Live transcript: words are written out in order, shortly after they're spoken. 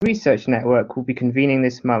Research Network will be convening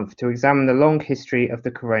this month to examine the long history of the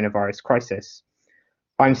coronavirus crisis.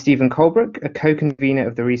 I'm Stephen Colebrook, a co-convener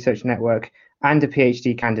of the Research Network and a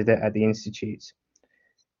PhD candidate at the Institute.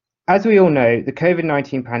 As we all know, the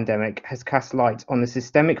COVID-19 pandemic has cast light on the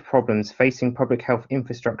systemic problems facing public health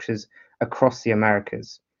infrastructures across the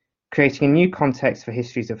Americas, creating a new context for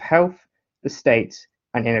histories of health, the state,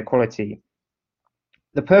 and inequality.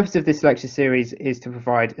 The purpose of this lecture series is to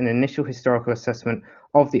provide an initial historical assessment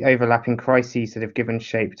of the overlapping crises that have given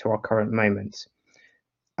shape to our current moment.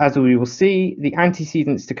 As we will see, the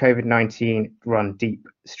antecedents to COVID-19 run deep,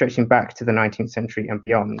 stretching back to the 19th century and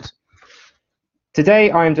beyond.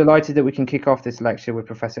 Today, I am delighted that we can kick off this lecture with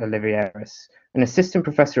Professor Olivieris, an assistant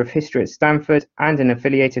professor of history at Stanford and an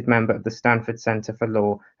affiliated member of the Stanford Center for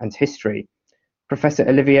Law and History. Professor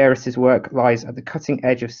Olivieris' work lies at the cutting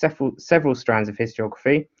edge of several strands of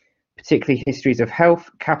historiography, particularly histories of health,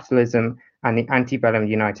 capitalism, and the antebellum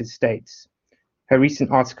United States. Her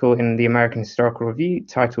recent article in the American Historical Review,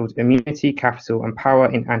 titled Immunity, Capital, and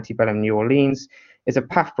Power in Antebellum New Orleans, is a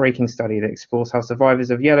path-breaking study that explores how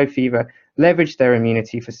survivors of yellow fever leveraged their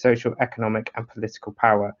immunity for social, economic, and political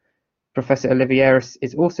power. Professor Olivieris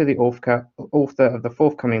is also the author of the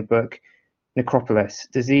forthcoming book, Necropolis,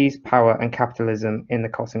 Disease, Power, and Capitalism in the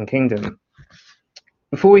Cotton Kingdom.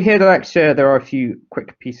 Before we hear the lecture, there are a few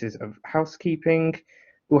quick pieces of housekeeping.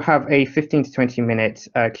 We'll have a 15 to 20 minute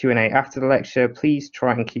Q&A after the lecture. Please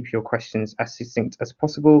try and keep your questions as succinct as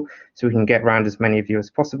possible so we can get around as many of you as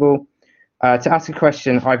possible. To ask a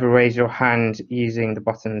question, either raise your hand using the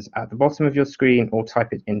buttons at the bottom of your screen or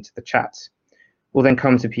type it into the chat. We'll then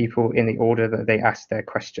come to people in the order that they ask their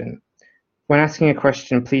question. When asking a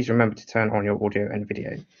question, please remember to turn on your audio and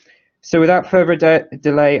video. So without further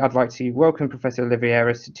delay, I'd like to welcome Professor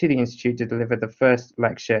Olivieris to the Institute to deliver the first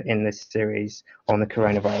lecture in this series on the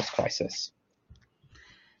coronavirus crisis.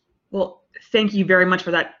 Well, thank you very much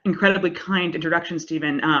for that incredibly kind introduction,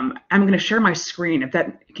 Stephen. I'm going to share my screen.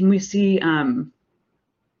 Can we see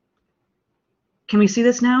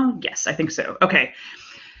this now? Yes, I think so. Okay.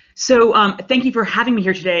 So thank you for having me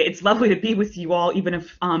here today. It's lovely to be with you all, even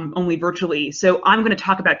if only virtually. So I'm going to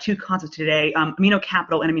talk about two concepts today,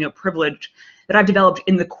 immunocapital and immunoprivilege, that I've developed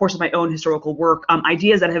in the course of my own historical work,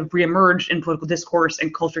 ideas that have reemerged in political discourse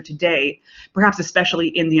and culture today, perhaps especially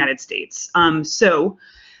in the United States. So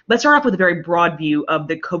let's start off with a very broad view of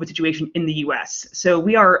the COVID situation in the US. So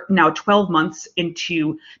we are now 12 months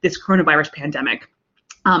into this coronavirus pandemic.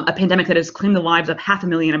 A pandemic that has claimed the lives of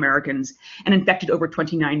 500,000 Americans and infected over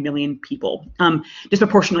 29 million people,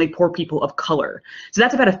 disproportionately poor people of color. So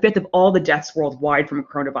that's about a fifth of all the deaths worldwide from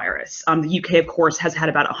coronavirus. The UK, of course, has had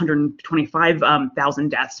about 125,000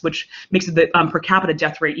 deaths, which makes the per capita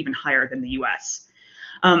death rate even higher than the US.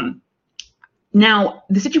 Now,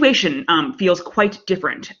 the situation feels quite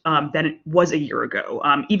different than it was a year ago,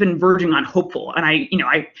 even verging on hopeful. And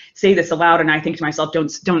I say this aloud, and I think to myself,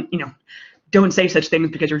 don't say such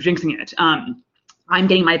things because you're jinxing it. I'm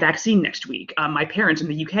getting my vaccine next week. My parents in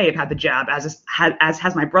the UK have had the jab, as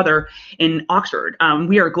has my brother in Oxford.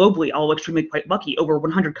 We are globally all extremely quite lucky. Over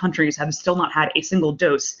 100 countries have still not had a single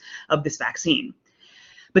dose of this vaccine.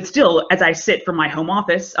 But still, as I sit from my home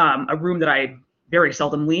office, a room that I very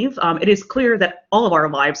seldom leave, it is clear that all of our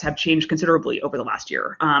lives have changed considerably over the last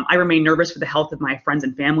year. I remain nervous for the health of my friends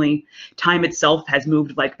and family. Time itself has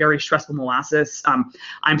moved like very stressful molasses.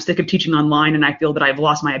 I'm sick of teaching online, and I feel that I've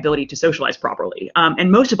lost my ability to socialize properly.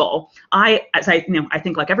 And most of all, I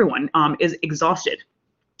think like everyone, is exhausted.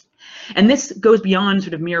 And this goes beyond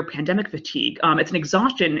sort of mere pandemic fatigue. It's an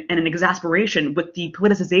exhaustion and an exasperation with the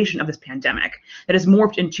politicization of this pandemic that has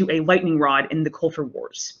morphed into a lightning rod in the culture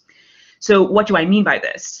wars. So what do I mean by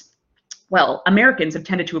this? Well, Americans have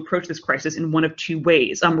tended to approach this crisis in one of two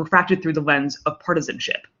ways, refracted through the lens of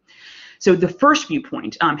partisanship. So the first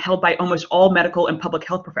viewpoint, held by almost all medical and public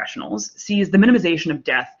health professionals, sees the minimization of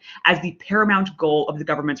death as the paramount goal of the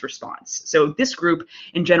government's response. So this group,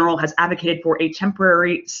 in general, has advocated for a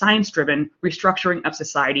temporary, science-driven restructuring of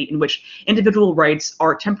society in which individual rights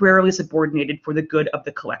are temporarily subordinated for the good of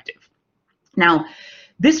the collective. Now,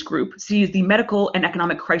 this group sees the medical and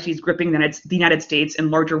economic crises gripping the United States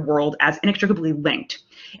and larger world as inextricably linked,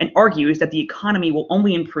 and argues that the economy will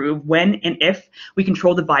only improve when and if we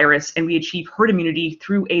control the virus and we achieve herd immunity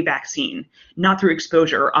through a vaccine, not through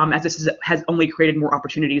exposure, as this has only created more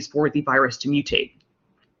opportunities for the virus to mutate.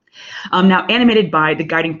 Now, animated by the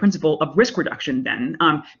guiding principle of risk reduction, then,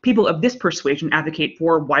 people of this persuasion advocate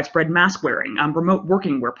for widespread mask wearing, remote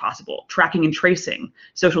working where possible, tracking and tracing,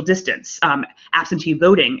 social distance, absentee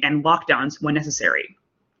voting, and lockdowns when necessary.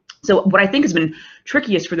 So what I think has been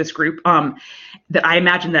trickiest for this group, that I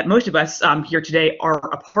imagine that most of us here today are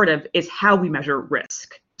a part of, is how we measure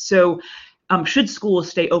risk. So should schools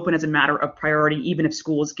stay open as a matter of priority, even if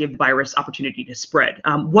schools give the virus opportunity to spread?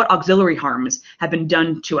 What auxiliary harms have been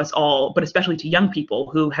done to us all, but especially to young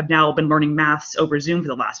people who have now been learning maths over Zoom for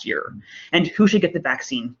the last year? And who should get the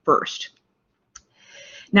vaccine first?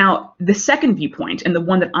 Now, the second viewpoint, and the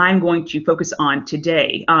one that I'm going to focus on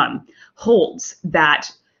today, holds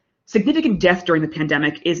that significant death during the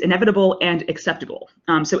pandemic is inevitable and acceptable.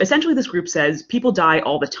 So essentially this group says people die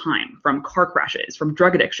all the time from car crashes, from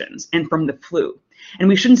drug addictions, and from the flu. And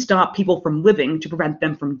we shouldn't stop people from living to prevent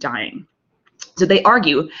them from dying. So they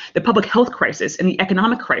argue the public health crisis and the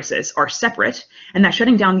economic crisis are separate, and that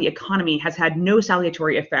shutting down the economy has had no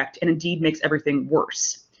salutary effect and indeed makes everything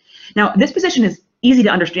worse. Now, this position is easy to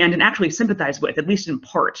understand and actually sympathize with, at least in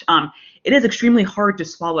part. It is extremely hard to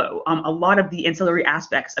swallow a lot of the ancillary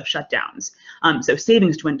aspects of shutdowns. So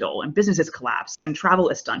savings dwindle and businesses collapse and travel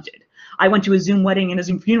is stunted. I went to a Zoom wedding and a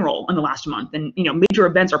Zoom funeral in the last month, and major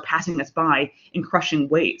events are passing us by in crushing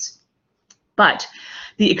ways. But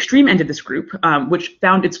the extreme end of this group, which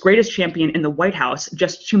found its greatest champion in the White House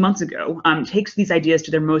just 2 months ago, takes these ideas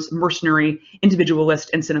to their most mercenary,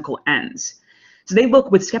 individualist, and cynical ends. So they look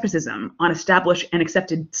with skepticism on established and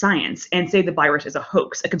accepted science and say the virus is a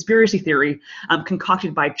hoax, a conspiracy theory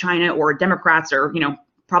concocted by China or Democrats or,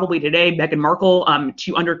 probably today, Meghan Markle,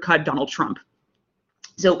 to undercut Donald Trump.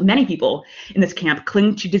 So many people in this camp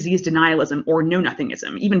cling to disease denialism or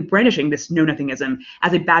know-nothingism, even brandishing this know-nothingism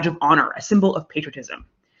as a badge of honor, a symbol of patriotism.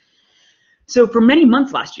 So for many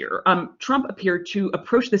months last year, Trump appeared to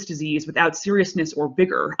approach this disease without seriousness or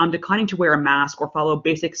vigor, declining to wear a mask or follow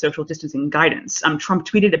basic social distancing guidance. Trump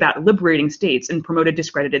tweeted about liberating states and promoted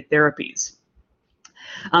discredited therapies.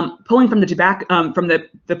 Pulling from the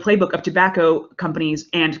playbook of tobacco companies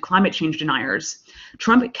and climate change deniers,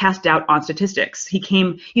 Trump cast doubt on statistics.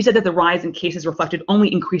 He said that the rise in cases reflected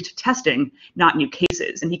only increased testing, not new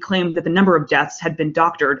cases, and he claimed that the number of deaths had been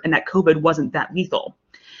doctored and that COVID wasn't that lethal.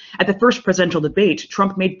 At the first presidential debate,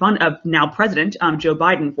 Trump made fun of now President Joe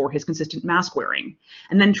Biden for his consistent mask wearing.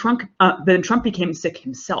 And then Trump became sick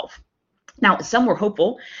himself. Now, some were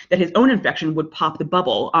hopeful that his own infection would pop the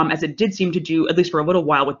bubble, as it did seem to do, at least for a little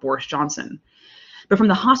while, with Boris Johnson. But from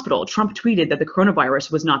the hospital, Trump tweeted that the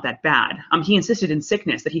coronavirus was not that bad. He insisted in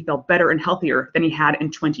sickness that he felt better and healthier than he had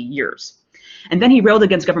in 20 years. And then he railed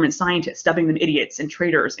against government scientists, dubbing them idiots and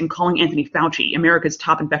traitors, and calling Anthony Fauci, America's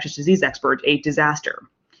top infectious disease expert, a disaster.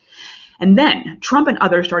 And then Trump and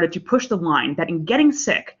others started to push the line that in getting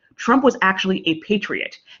sick, Trump was actually a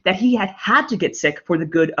patriot, that he had to get sick for the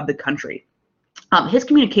good of the country. His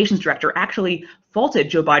communications director actually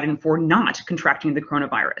faulted Joe Biden for not contracting the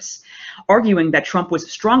coronavirus, arguing that Trump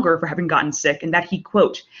was stronger for having gotten sick and that he,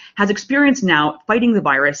 quote, has experience now fighting the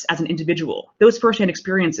virus as an individual. Those firsthand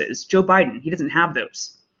experiences, Joe Biden, he doesn't have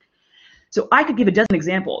those. So I could give a dozen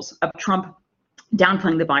examples of Trump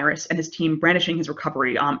downplaying the virus and his team brandishing his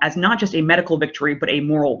recovery as not just a medical victory, but a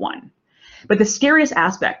moral one. But the scariest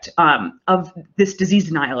aspect of this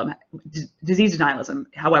disease denialism,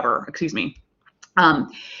 however, is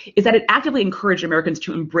that it actively encouraged Americans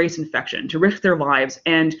to embrace infection, to risk their lives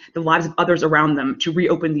and the lives of others around them to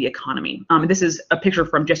reopen the economy. This is a picture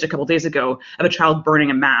from just a couple days ago of a child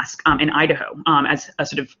burning a mask in Idaho as a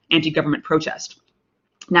sort of anti-government protest.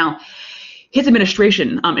 Now, his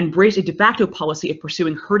administration embraced a de facto policy of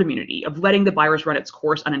pursuing herd immunity, of letting the virus run its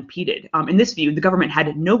course unimpeded. In this view, the government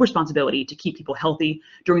had no responsibility to keep people healthy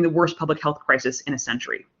during the worst public health crisis in a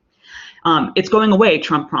century. It's going away,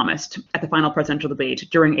 Trump promised at the final presidential debate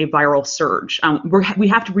during a viral surge. We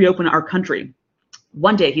have to reopen our country.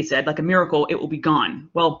 One day, he said, like a miracle, it will be gone.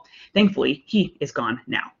 Well, thankfully, he is gone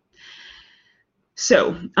now.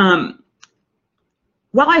 So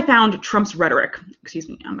while I found Trump's rhetoric,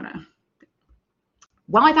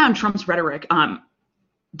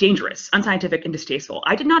 dangerous, unscientific, and distasteful,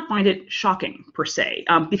 I did not find it shocking, per se,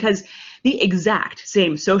 because the exact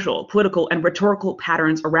same social, political, and rhetorical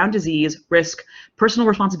patterns around disease, risk, personal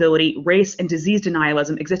responsibility, race, and disease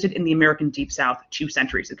denialism existed in the American Deep South 2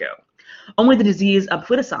 centuries ago. Only the disease,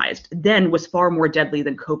 politicized then, was far more deadly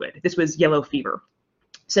than COVID. This was yellow fever.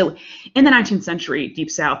 So in the 19th century, Deep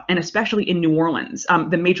South, and especially in New Orleans,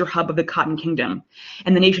 the major hub of the Cotton Kingdom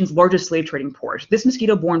and the nation's largest slave trading port, this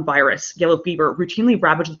mosquito-borne virus, yellow fever, routinely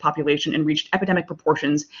ravaged the population and reached epidemic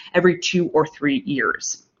proportions every 2 or 3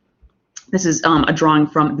 years. This is a drawing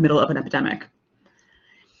from the middle of an epidemic.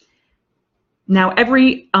 Now,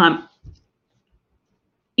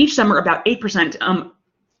 each summer, about 8%,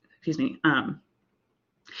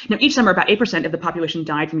 Now, each summer, about 8% of the population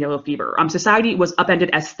died from yellow fever. Society was upended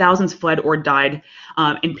as thousands fled or died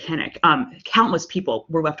in panic. Countless people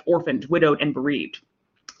were left orphaned, widowed, and bereaved.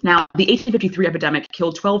 Now, the 1853 epidemic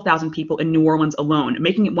killed 12,000 people in New Orleans alone,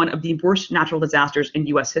 making it one of the worst natural disasters in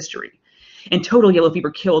U.S. history. In total, yellow fever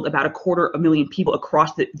killed about 250,000 people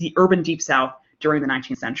across the urban Deep South during the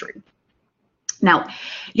 19th century. Now,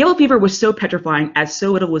 yellow fever was so petrifying as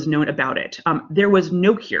so little was known about it. There was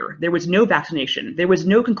no cure, there was no vaccination, there was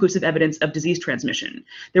no conclusive evidence of disease transmission.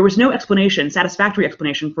 There was no satisfactory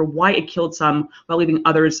explanation for why it killed some while leaving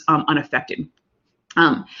others unaffected.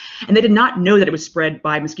 And they did not know that it was spread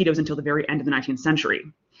by mosquitoes until the very end of the 19th century.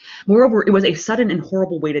 Moreover, it was a sudden and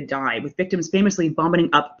horrible way to die, with victims famously vomiting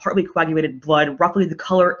up partly coagulated blood, roughly the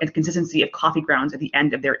color and consistency of coffee grounds at the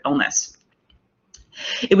end of their illness.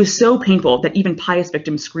 It was so painful that even pious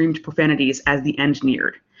victims screamed profanities as the end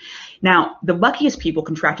neared. Now, the luckiest people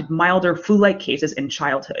contracted milder flu-like cases in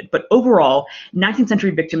childhood, but overall, 19th century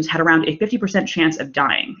victims had around a 50% chance of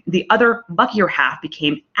dying. The other luckier half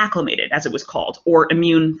became acclimated, as it was called, or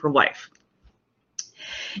immune for life.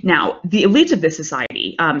 Now, the elites of this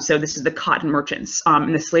society, so this is the cotton merchants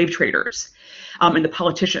and the slave traders and the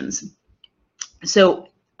politicians, so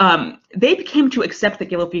they came to accept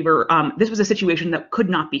that yellow fever, this was a situation that could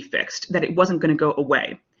not be fixed, that it wasn't going to go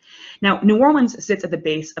away. Now, New Orleans sits at the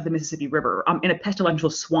base of the Mississippi River in a pestilential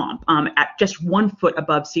swamp at just 1 foot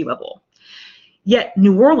above sea level. Yet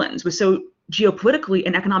New Orleans was so geopolitically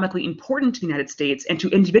and economically important to the United States and to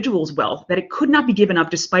individuals' wealth that it could not be given up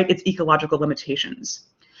despite its ecological limitations.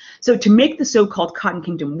 So to make the so-called Cotton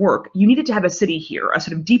Kingdom work, you needed to have a city here, a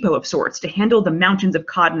sort of depot of sorts, to handle the mountains of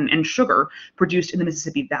cotton and sugar produced in the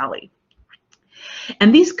Mississippi Valley.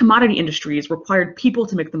 And these commodity industries required people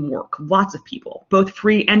to make them work, lots of people, both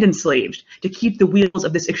free and enslaved, to keep the wheels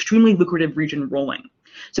of this extremely lucrative region rolling.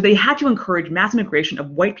 So they had to encourage mass immigration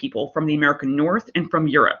of white people from the American North and from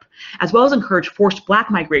Europe, as well as encourage forced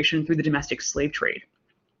black migration through the domestic slave trade.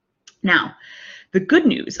 Now, the good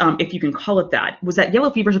news, if you can call it that, was that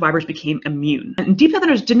yellow fever survivors became immune. And Deep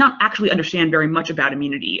Southerners did not actually understand very much about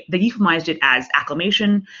immunity. They euphemized it as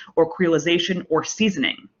acclimation or creolization or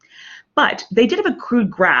seasoning. But they did have a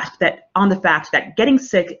crude grasp on the fact that getting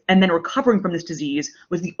sick and then recovering from this disease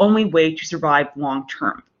was the only way to survive long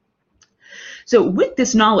term. So with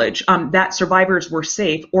this knowledge that survivors were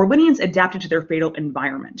safe, Orleanians adapted to their fatal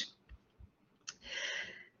environment.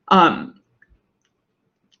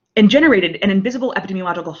 And generated an invisible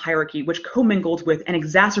epidemiological hierarchy which commingled with and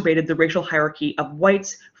exacerbated the racial hierarchy of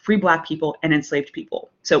whites, free black people, and enslaved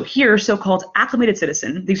people. So here, so-called acclimated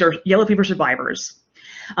citizens, these are yellow fever survivors.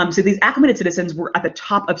 So these acclimated citizens were at the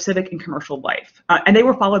top of civic and commercial life, and they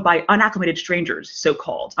were followed by unacclimated strangers,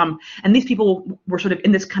 so-called. And these people were sort of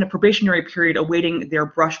in this kind of probationary period awaiting their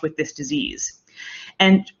brush with this disease.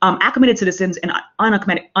 And acclimated citizens and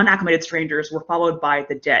unacclimated strangers were followed by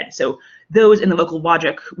the dead, so those in the local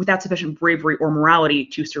logic without sufficient bravery or morality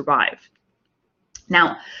to survive.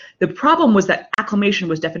 Now, the problem was that acclimation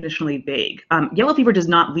was definitionally vague. Yellow fever does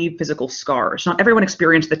not leave physical scars. Not everyone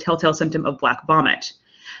experienced the telltale symptom of black vomit.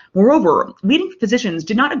 Moreover, leading physicians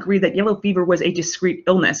did not agree that yellow fever was a discrete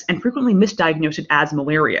illness and frequently misdiagnosed it as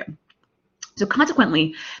malaria. So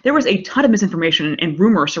consequently, there was a ton of misinformation and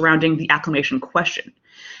rumor surrounding the acclimation question.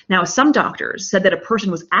 Now, some doctors said that a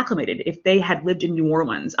person was acclimated if they had lived in New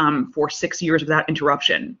Orleans for 6 years without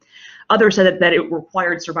interruption. Others said that it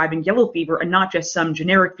required surviving yellow fever and not just some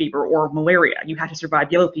generic fever or malaria. You had to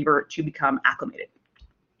survive yellow fever to become acclimated.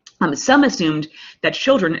 Some assumed that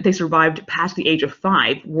children, if they survived past the age of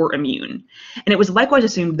 5, were immune. And it was likewise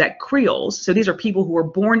assumed that Creoles, so these are people who were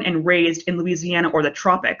born and raised in Louisiana or the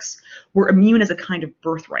tropics, were immune as a kind of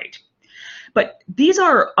birthright. But these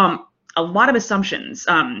are a lot of assumptions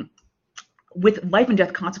with life and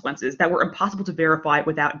death consequences that were impossible to verify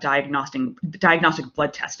without diagnostic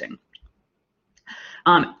blood testing.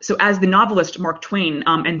 So as the novelist Mark Twain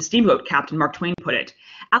and steamboat captain Mark Twain put it,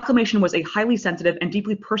 acclimation was a highly sensitive and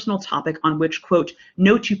deeply personal topic on which, quote,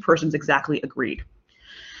 no two persons exactly agreed.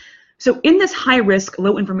 So in this high-risk,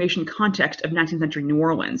 low-information context of 19th century New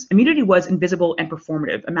Orleans, immunity was invisible and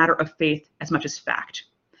performative, a matter of faith as much as fact.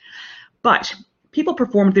 But people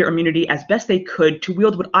performed their immunity as best they could to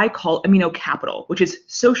wield what I call immunocapital, which is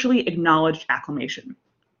socially acknowledged acclimation.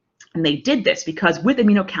 And they did this because with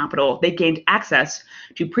immunocapital, they gained access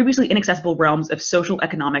to previously inaccessible realms of social,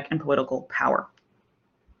 economic, and political power.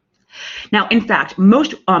 Now, in fact,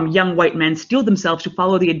 most young white men steeled themselves to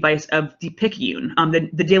follow the advice of the Picayune,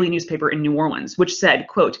 the daily newspaper in New Orleans, which said,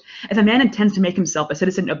 quote, if a man intends to make himself a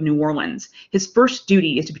citizen of New Orleans, his first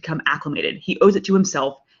duty is to become acclimated. He owes it to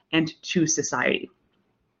himself and to society.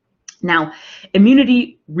 Now,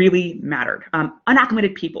 immunity really mattered.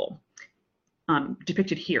 Unacclimated people,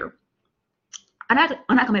 depicted here.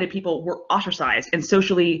 Unacclimated people were ostracized and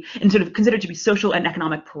socially and sort of considered to be social and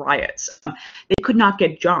economic pariahs. They could not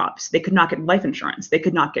get jobs. They could not get life insurance. They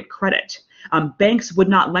could not get credit. Banks would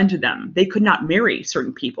not lend to them. They could not marry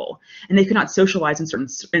certain people, and they could not socialize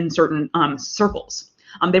in certain circles.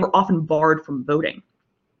 They were often barred from voting.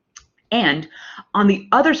 And on the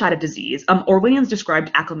other side of disease, Orleans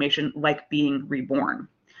described acclimation like being reborn.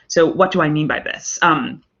 So what do I mean by this?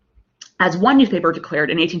 As one newspaper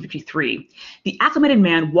declared in 1853, the acclimated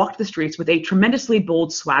man walked the streets with a tremendously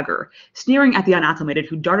bold swagger, sneering at the unacclimated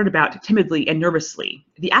who darted about timidly and nervously.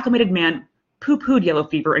 The acclimated man pooh-poohed yellow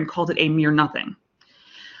fever and called it a mere nothing.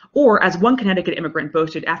 Or as one Connecticut immigrant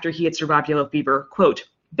boasted after he had survived yellow fever, quote,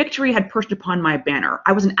 "Victory had perched upon my banner.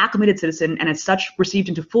 I was an acclimated citizen and as such received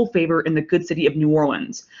into full favor in the good city of New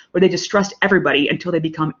Orleans, where they distrust everybody until they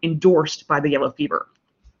become endorsed by the yellow fever."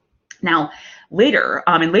 Now, later,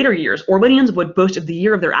 in later years, Orleanians would boast of the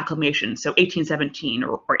year of their acclamation, so 1817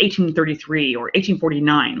 or 1833 or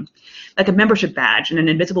 1849, like a membership badge and an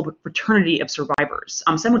invisible fraternity of survivors.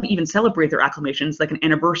 Some would even celebrate their acclamations like an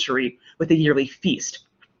anniversary with a yearly feast.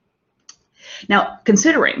 Now,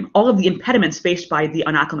 considering all of the impediments faced by the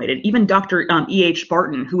unacclimated, even Dr. E.H.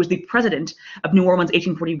 Barton, who was the president of New Orleans'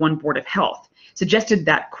 1841 Board of Health, suggested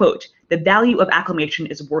that, quote, "the value of acclimation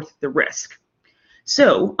is worth the risk."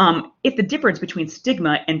 So, if the difference between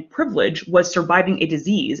stigma and privilege was surviving a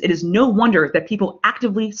disease, it is no wonder that people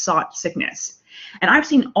actively sought sickness. And I've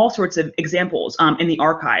seen all sorts of examples in the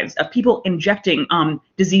archives of people injecting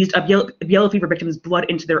yellow fever victims' blood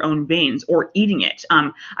into their own veins or eating it.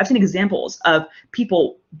 I've seen examples of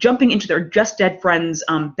people jumping into their just dead friends'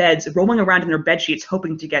 beds, rolling around in their bed sheets,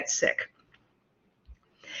 hoping to get sick.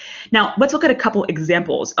 Now, let's look at a couple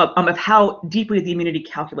examples of how deeply the immunity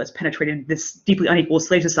calculus penetrated this deeply unequal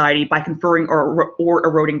slave society by conferring or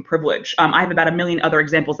eroding privilege. I have about a million other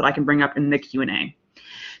examples that I can bring up in the Q&A.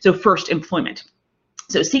 So first, employment.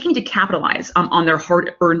 So seeking to capitalize on their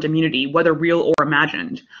hard-earned immunity, whether real or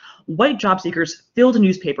imagined, white job seekers filled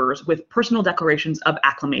newspapers with personal declarations of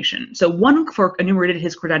acclamation. So one clerk enumerated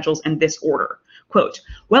his credentials in this order. Quote,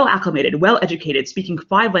 "well acclimated, well educated, speaking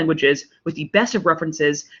 5 languages with the best of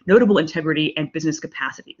references, notable integrity, and business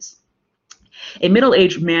capacities." A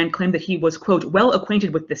middle-aged man claimed that he was, quote, "well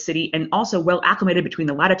acquainted with the city and also well acclimated between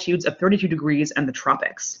the latitudes of 32 degrees and the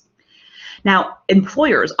tropics." Now,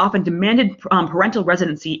 employers often demanded parental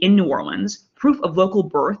residency in New Orleans, proof of local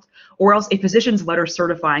birth, or else a physician's letter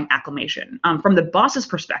certifying acclimation. From the boss's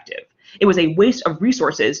perspective, it was a waste of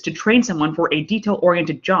resources to train someone for a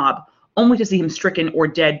detail-oriented job, only to see him stricken or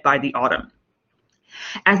dead by the autumn.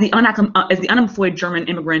 As the unemployed German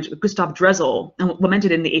immigrant Gustav Dressel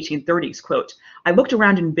lamented in the 1830s, quote, "I looked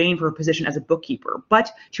around in vain for a position as a bookkeeper,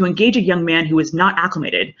 but to engage a young man who is not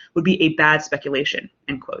acclimated would be a bad speculation,"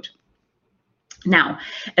 end quote. Now,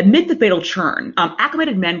 amid the fatal churn,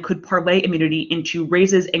 acclimated men could parlay immunity into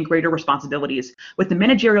raises and greater responsibilities, with the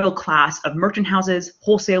managerial class of merchant houses,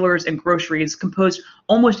 wholesalers, and groceries composed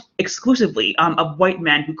almost exclusively of white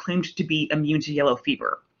men who claimed to be immune to yellow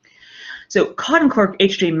fever. So, cotton clerk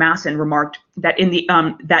H.J. Masson remarked that the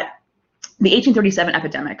 1837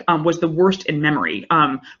 epidemic was the worst in memory,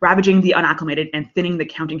 ravaging the unacclimated and thinning the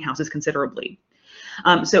counting houses considerably.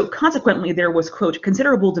 So consequently, there was, quote,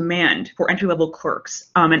 "considerable demand for entry-level clerks."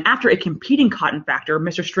 And after a competing cotton factor,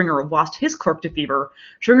 Mr. Stringer, lost his clerk to fever,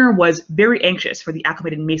 Stringer was very anxious for the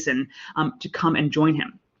acclimated mason to come and join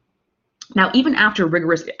him. Now, even after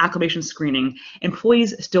rigorous acclimation screening,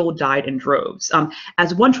 employees still died in droves.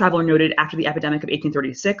 As one traveler noted after the epidemic of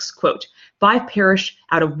 1836, quote, "5 perished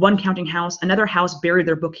out of one counting house, another house buried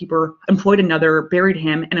their bookkeeper, employed another, buried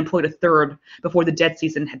him, and employed a third before the dead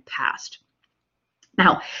season had passed."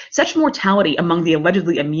 Now, such mortality among the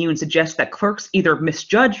allegedly immune suggests that clerks either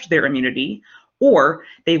misjudged their immunity or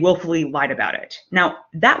they willfully lied about it. Now,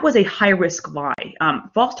 that was a high-risk lie.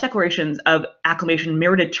 False declarations of acclamation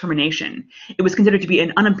merited termination. It was considered to be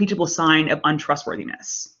an unimpeachable sign of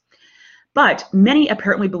untrustworthiness. But many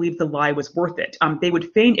apparently believed the lie was worth it. They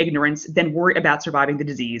would feign ignorance, then worry about surviving the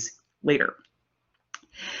disease later.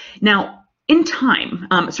 Now, in time,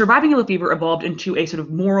 surviving yellow fever evolved into a sort of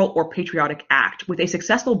moral or patriotic act, with a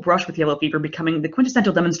successful brush with yellow fever becoming the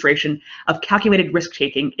quintessential demonstration of calculated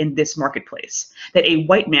risk-taking in this marketplace, that a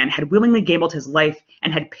white man had willingly gambled his life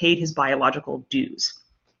and had paid his biological dues.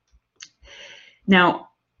 Now,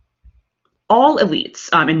 all elites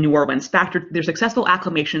in New Orleans factored their successful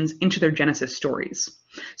acclamations into their Genesis stories.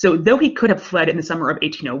 So though he could have fled in the summer of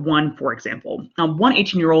 1801, for example, one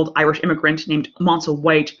 18-year-old Irish immigrant named Monsell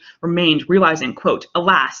White remained, realizing, quote,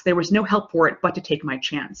 "Alas, there was no help for it but to take my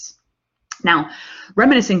chance." Now,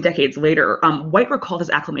 reminiscing decades later, White recalled his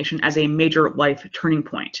acclamation as a major life turning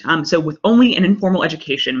point. So with only an informal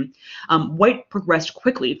education, White progressed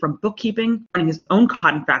quickly from bookkeeping, running his own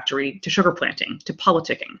cotton factory, to sugar planting, to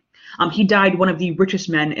politicking. He died one of the richest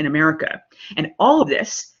men in America. And all of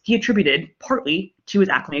this he attributed partly to his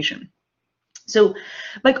acclamation. So,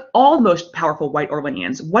 like all most powerful white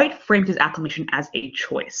Orleanians, White framed his acclamation as a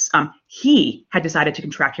choice. He had decided to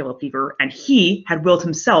contract yellow fever, and he had willed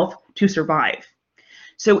himself to survive.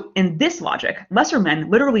 So in this logic, lesser men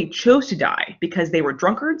literally chose to die because they were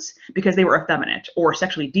drunkards, because they were effeminate, or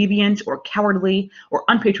sexually deviant, or cowardly, or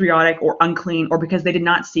unpatriotic, or unclean, or because they did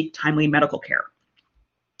not seek timely medical care.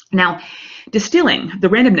 Now, distilling the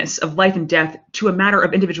randomness of life and death to a matter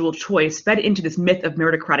of individual choice fed into this myth of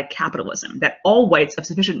meritocratic capitalism, that all whites of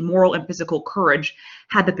sufficient moral and physical courage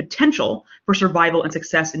had the potential for survival and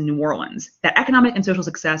success in New Orleans, that economic and social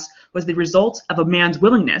success was the result of a man's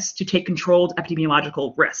willingness to take controlled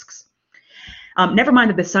epidemiological risks. Never mind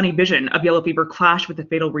that the sunny vision of yellow fever clashed with the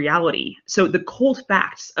fatal reality. So the cold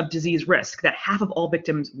facts of disease risk, that half of all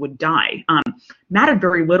victims would die, mattered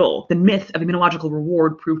very little. The myth of immunological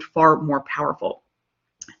reward proved far more powerful.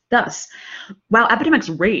 Thus, while epidemics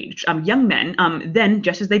raged, young men, then,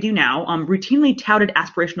 just as they do now, routinely touted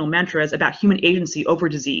aspirational mantras about human agency over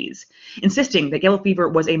disease, insisting that yellow fever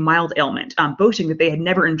was a mild ailment, boasting that they had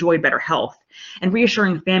never enjoyed better health, and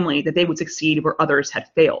reassuring family that they would succeed where others had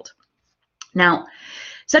failed. Now,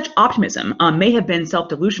 such optimism may have been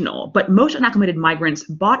self-delusional, but most unacclimated migrants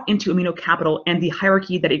bought into immunocapital and the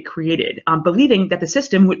hierarchy that it created, believing that the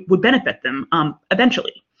system would benefit them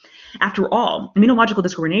eventually. After all, immunological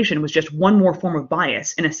discrimination was just one more form of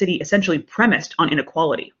bias in a city essentially premised on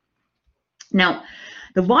inequality. Now,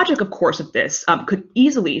 the logic, of course, of this could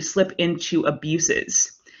easily slip into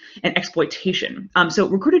abuses and exploitation. So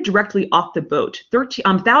recruited directly off the boat,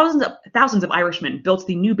 thousands of Irishmen built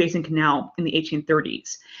the New Basin Canal in the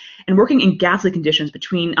 1830s. And working in ghastly conditions,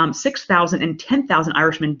 between 6,000 and 10,000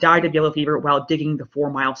 Irishmen died of yellow fever while digging the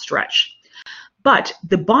 4-mile stretch. But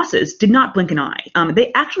the bosses did not blink an eye.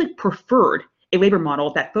 They actually preferred a labor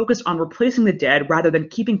model that focused on replacing the dead rather than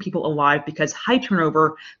keeping people alive, because high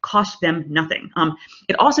turnover cost them nothing.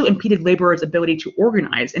 It also impeded laborers' ability to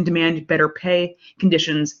organize and demand better pay,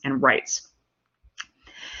 conditions, and rights.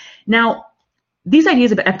 Now, these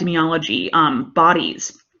ideas about epidemiology,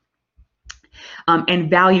 bodies, and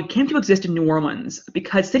value came to exist in New Orleans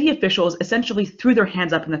because city officials essentially threw their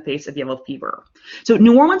hands up in the face of yellow fever. So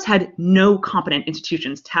New Orleans had no competent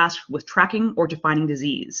institutions tasked with tracking or defining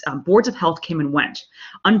disease. Boards of health came and went.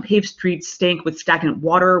 Unpaved streets stank with stagnant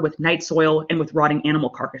water, with night soil, and with rotting animal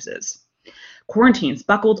carcasses. Quarantines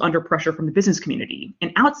buckled under pressure from the business community.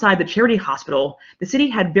 And outside the charity hospital, the city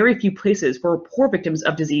had very few places for poor victims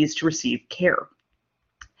of disease to receive care.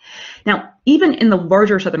 Now, even in the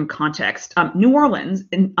larger Southern context, New Orleans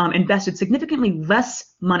invested significantly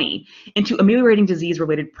less money into ameliorating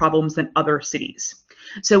disease-related problems than other cities.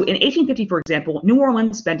 So in 1850, for example, New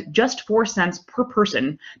Orleans spent just 4 cents per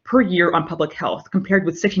person per year on public health, compared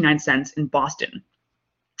with 69 cents in Boston.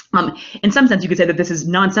 In some sense, you could say that this is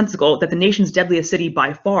nonsensical, that the nation's deadliest city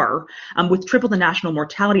by far, with triple the national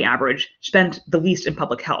mortality average, spent the least in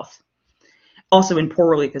public health, also in poor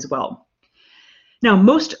relief as well. Now,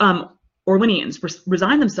 most Orleanians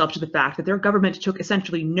resigned themselves to the fact that their government took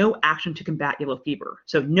essentially no action to combat yellow fever.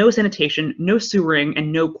 So no sanitation, no sewering,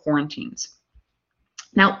 and no quarantines.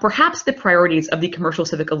 Now, perhaps the priorities of the commercial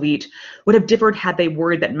civic elite would have differed had they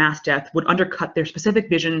worried that mass death would undercut their specific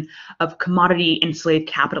vision of commodity and slave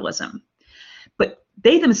capitalism. But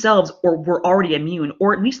they themselves were already immune,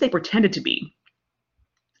 or at least they pretended to be.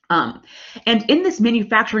 And in this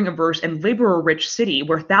manufacturing-averse and labor-rich city,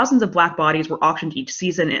 where thousands of black bodies were auctioned each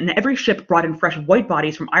season, and every ship brought in fresh white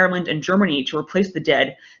bodies from Ireland and Germany to replace the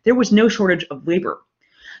dead, there was no shortage of labor.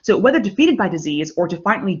 So whether defeated by disease or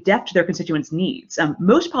defiantly deaf to their constituents' needs,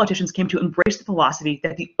 most politicians came to embrace the philosophy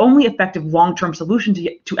that the only effective long-term solution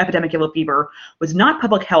to epidemic yellow fever was not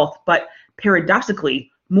public health, but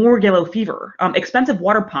paradoxically, more yellow fever. Expensive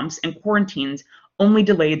water pumps and quarantines only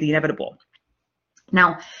delayed the inevitable.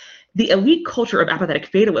 Now, the elite culture of apathetic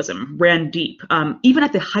fatalism ran deep. Even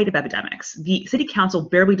at the height of epidemics, the city council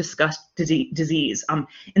barely discussed disease,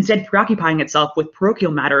 instead preoccupying itself with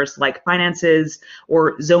parochial matters like finances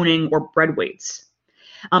or zoning or bread weights.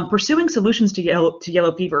 Pursuing solutions to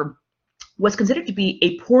yellow fever was considered to be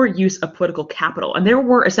a poor use of political capital, and there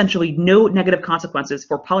were essentially no negative consequences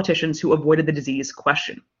for politicians who avoided the disease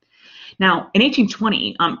question. Now, in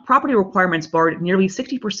 1820, property requirements barred nearly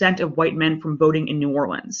 60% of white men from voting in New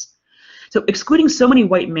Orleans. So excluding so many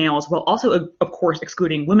white males while also, of course,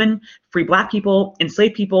 excluding women, free black people,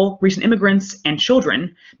 enslaved people, recent immigrants, and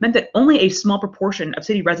children meant that only a small proportion of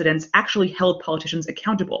city residents actually held politicians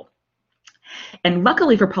accountable. And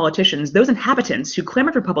luckily for politicians, those inhabitants who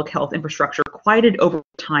clamored for public health infrastructure quieted over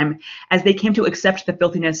time as they came to accept the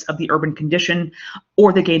filthiness of the urban condition,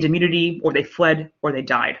 or they gained immunity, or they fled, or they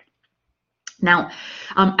died. Now,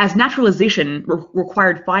 as naturalization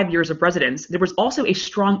required 5 years of residence, there was also a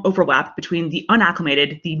strong overlap between the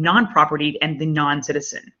unacclimated, the non-propertied, and the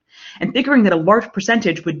non-citizen. And figuring that a large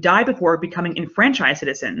percentage would die before becoming enfranchised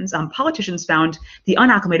citizens, politicians found the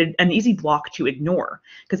unacclimated an easy block to ignore,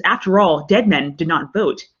 because after all, dead men did not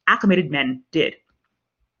vote, acclimated men did.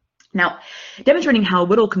 Now, demonstrating how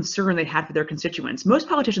little concern they had for their constituents, most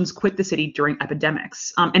politicians quit the city during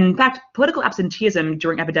epidemics. And in fact, political absenteeism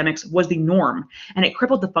during epidemics was the norm, and it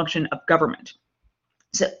crippled the function of government.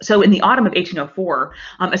 So in the autumn of 1804,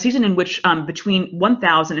 a season in which between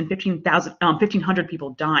 1,000 and 1,500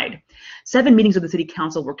 people died, 7 meetings of the city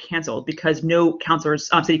council were canceled because no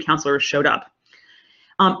city councilors showed up.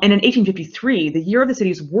 And in 1853, the year of the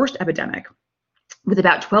city's worst epidemic, with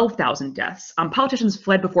about 12,000 deaths, politicians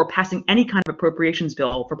fled before passing any kind of appropriations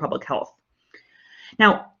bill for public health.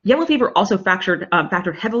 Now, yellow fever also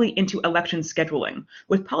factored heavily into election scheduling,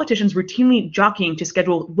 with politicians routinely jockeying to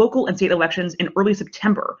schedule local and state elections in early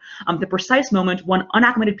September, the precise moment when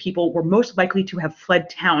unacclimated people were most likely to have fled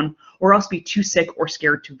town or else be too sick or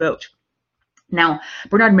scared to vote. Now,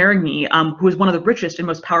 Bernard Marigny, who was one of the richest and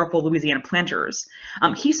most powerful Louisiana planters,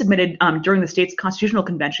 he submitted during the state's constitutional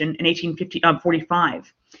convention in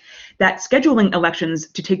 1845 that scheduling elections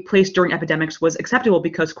to take place during epidemics was acceptable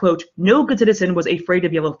because, quote, no good citizen was afraid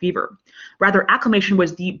of yellow fever. Rather, acclimation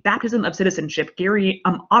was the baptism of citizenship,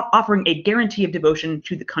 offering a guarantee of devotion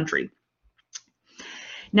to the country.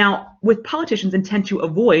 Now, with politicians' intent to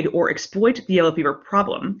avoid or exploit the yellow fever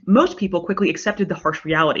problem, most people quickly accepted the harsh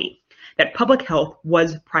reality that public health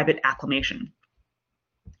was private acclamation.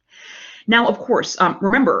 Now, of course,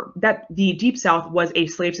 remember that the Deep South was a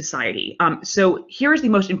slave society. So here is the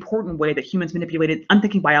most important way that humans manipulated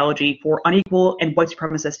unthinking biology for unequal and white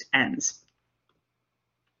supremacist ends.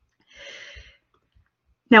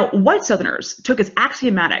 Now, white Southerners took as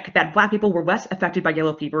axiomatic that black people were less affected by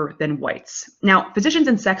yellow fever than whites. Now, physicians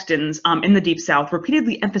and sextons in the Deep South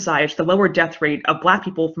repeatedly emphasized the lower death rate of black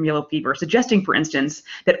people from yellow fever, suggesting, for instance,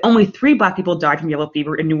 that only 3 black people died from yellow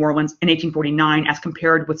fever in New Orleans in 1849 as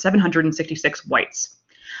compared with 766 whites.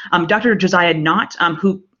 Dr. Josiah Knott,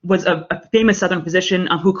 who was a famous Southern physician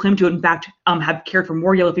who claimed to, in fact, have cared for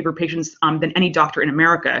more yellow fever patients than any doctor in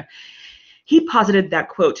America, he posited that,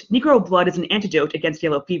 quote, Negro blood is an antidote against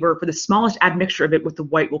yellow fever, for the smallest admixture of it with the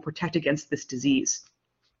white will protect against this disease.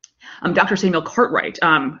 Dr. Samuel Cartwright,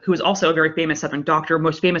 who is also a very famous Southern doctor,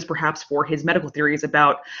 most famous perhaps for his medical theories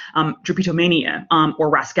about drapetomania or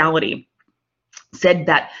rascality, said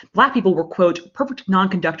that black people were, quote, perfect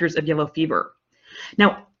non-conductors of yellow fever.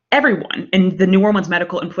 Now, everyone in the New Orleans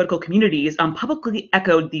medical and political communities publicly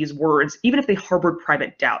echoed these words, even if they harbored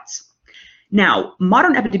private doubts. Now,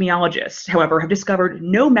 modern epidemiologists, however, have discovered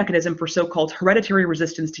no mechanism for so-called hereditary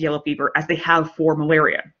resistance to yellow fever as they have for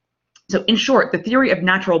malaria. So in short, the theory of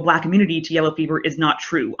natural black immunity to yellow fever is not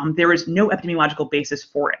true. There is no epidemiological basis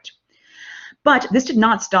for it. But this did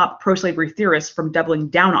not stop pro-slavery theorists from doubling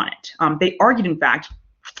down on it. They argued, in fact,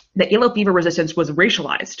 that yellow fever resistance was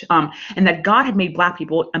racialized and that God had made black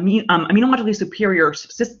people immunologically superior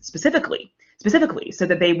specifically so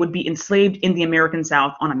that they would be enslaved in the American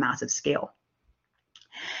South on a massive scale.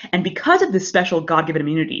 And because of this special God-given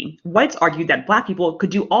immunity, whites argued that black people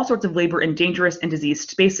could do all sorts of labor in dangerous and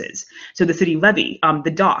diseased spaces. So the city levee,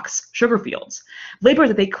 the docks, sugar fields, labor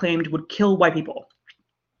that they claimed would kill white people.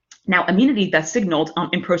 Now, immunity thus signaled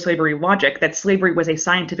in pro-slavery logic that slavery was a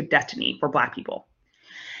scientific destiny for black people.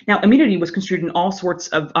 Now, immunity was construed in all sorts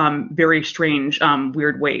of very strange,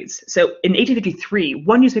 weird ways. So in 1853,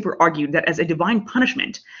 one newspaper argued that as a divine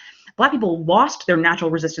punishment, black people lost their natural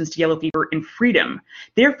resistance to yellow fever in freedom.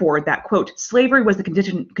 Therefore, that, quote, slavery was the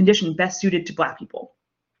condition best suited to black people.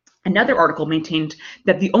 Another article maintained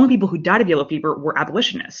that the only people who died of yellow fever were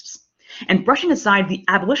abolitionists. And brushing aside the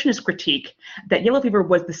abolitionist critique that yellow fever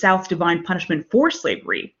was the South's divine punishment for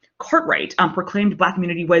slavery, Cartwright proclaimed black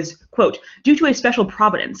immunity was, quote, due to a special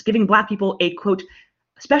providence, giving black people a, quote,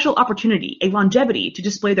 special opportunity, a longevity to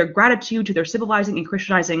display their gratitude to their civilizing and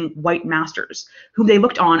Christianizing white masters, whom they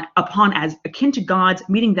looked upon as akin to gods,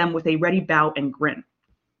 meeting them with a ready bow and grin.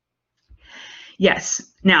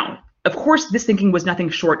 Yes, now, of course, this thinking was nothing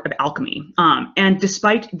short of alchemy, and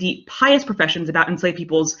despite the pious professions about enslaved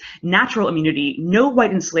people's natural immunity, no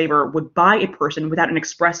white enslaver would buy a person without an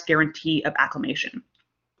express guarantee of acclamation.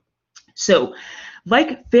 So,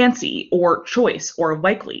 like fancy or choice or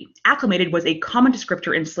likely, acclimated was a common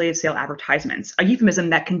descriptor in slave sale advertisements, a euphemism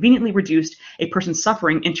that conveniently reduced a person's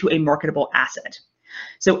suffering into a marketable asset.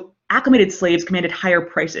 So acclimated slaves commanded higher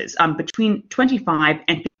prices, between 25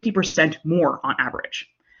 and 50% more on average.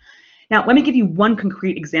 Now, let me give you one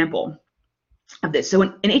concrete example of this. So in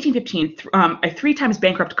 1815, a 3 times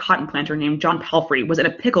bankrupt cotton planter named John Palfrey was in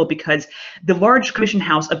a pickle because the large commission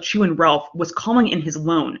house of Chew and Ralph was calling in his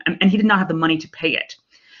loan, and he did not have the money to pay it.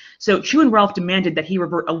 So Chew and Ralph demanded that he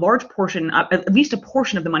revert a large portion, at least a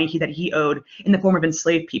portion of the money that he owed in the form of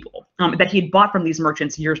enslaved people that he had bought from these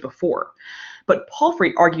merchants years before. But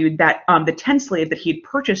Palfrey argued that the 10 slaves that he had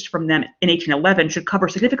purchased from them in 1811 should cover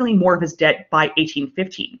significantly more of his debt by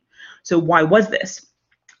 1815. So why was this?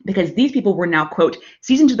 Because these people were now, quote,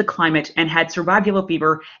 seasoned to the climate and had survived yellow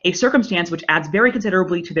fever, a circumstance which adds very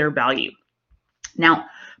considerably to their value. Now,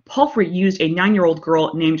 Palfrey used a 9-year-old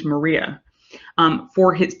girl named Maria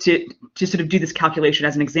to sort of do this calculation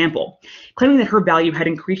as an example, claiming that her value had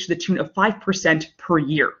increased to the tune of 5% per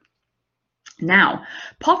year. Now,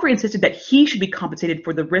 Palfrey insisted that he should be compensated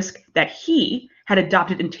for the risk that he had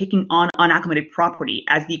adopted in taking on unacclimated property,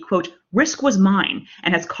 as the, quote, risk was mine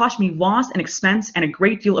and has cost me loss and expense and a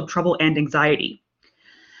great deal of trouble and anxiety.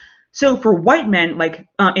 So for white men like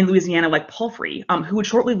in Louisiana like Palfrey, who would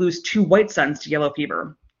shortly lose 2 white sons to yellow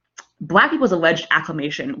fever, Black people's alleged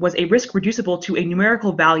acclamation was a risk reducible to a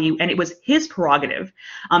numerical value, and it was his prerogative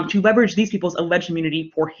to leverage these people's alleged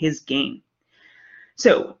immunity for his gain.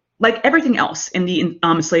 So, like everything else in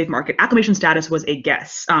the slave market, acclamation status was a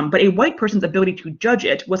guess, but a white person's ability to judge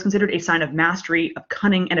it was considered a sign of mastery, of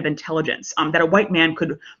cunning, and of intelligence, that a white man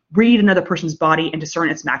could read another person's body and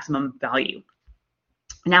discern its maximum value.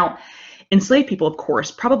 Now, enslaved people, of course,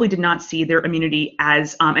 probably did not see their immunity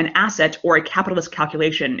as an asset or a capitalist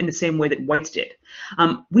calculation in the same way that whites did.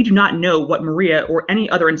 We do not know what Maria or any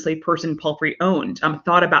other enslaved person Palfrey owned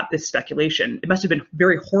thought about this speculation. It must have been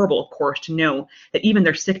very horrible, of course, to know that even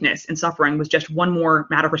their sickness and suffering was just one more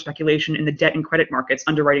matter for speculation in the debt and credit markets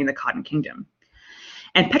underwriting the Cotton Kingdom.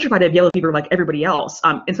 And petrified of yellow fever like everybody else,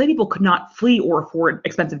 enslaved people could not flee or afford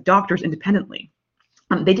expensive doctors independently.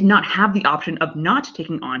 They did not have the option of not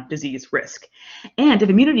taking on disease risk. And if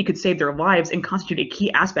immunity could save their lives and constitute a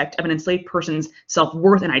key aspect of an enslaved person's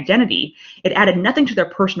self-worth and identity, it added nothing to their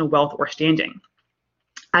personal wealth or standing.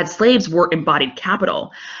 As slaves were embodied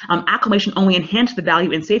capital, acclamation only enhanced the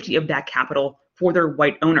value and safety of that capital for their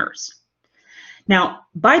white owners. Now,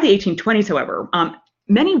 by the 1820s, however,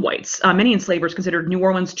 many enslavers considered New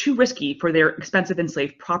Orleans too risky for their expensive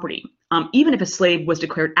enslaved property. Even if a slave was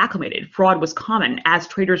declared acclimated, fraud was common, as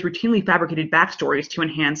traders routinely fabricated backstories to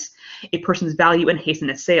enhance a person's value and hasten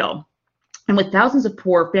a sale. And with thousands of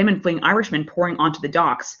poor, famine-fleeing Irishmen pouring onto the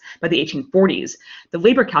docks by the 1840s, the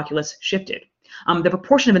labor calculus shifted. The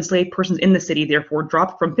proportion of enslaved persons in the city, therefore,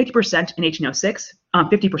 dropped from 50% in 1806,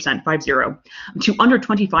 50%, 50, to under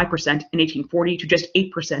 25% in 1840 to just 8%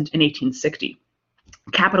 in 1860.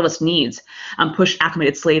 Capitalist needs pushed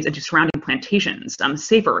acclimated slaves into surrounding plantations,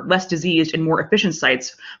 safer, less diseased, and more efficient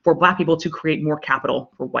sites for Black people to create more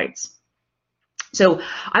capital for whites. So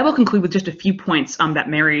I will conclude with just a few points that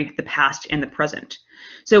marry the past and the present.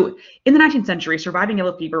 So in the 19th century, surviving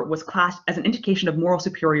yellow fever was classed as an indication of moral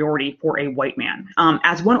superiority for a white man.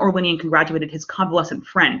 As one Orleanian congratulated his convalescent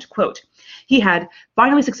friend, quote, he had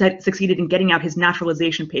finally succeeded in getting out his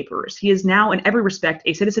naturalization papers. He is now in every respect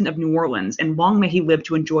a citizen of New Orleans, and long may he live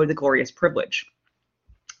to enjoy the glorious privilege.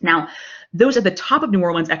 Now, those at the top of New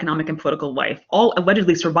Orleans' economic and political life, all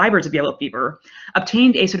allegedly survivors of yellow fever,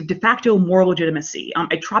 obtained a sort of de facto moral legitimacy,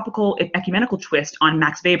 a tropical ecumenical twist on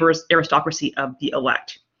Max Weber's aristocracy of the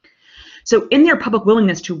elect. So in their public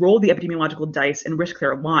willingness to roll the epidemiological dice and risk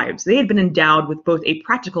their lives, they had been endowed with both a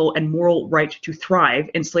practical and moral right to thrive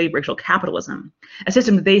in slave racial capitalism, a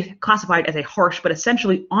system that they classified as a harsh but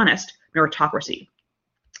essentially honest meritocracy.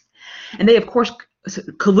 And they, of course,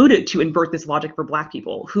 colluded to invert this logic for Black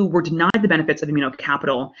people, who were denied the benefits of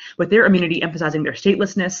immunocapital, with their immunity emphasizing their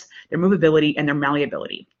statelessness, their movability, and their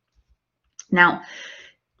malleability. Now,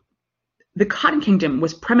 the Cotton Kingdom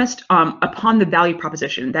was premised upon the value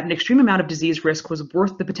proposition that an extreme amount of disease risk was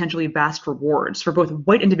worth the potentially vast rewards for both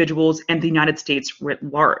white individuals and the United States writ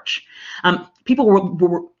large.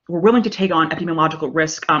 People were willing to take on epidemiological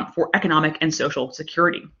risk for economic and social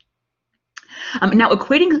security. Now,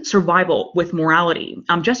 equating survival with morality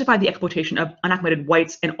justified the exploitation of unacclimated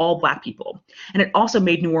whites and all Black people. And it also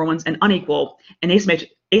made New Orleans an unequal and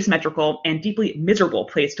asymmetrical and deeply miserable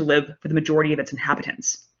place to live for the majority of its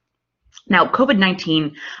inhabitants. Now,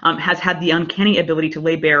 COVID-19 has had the uncanny ability to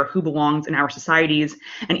lay bare who belongs in our societies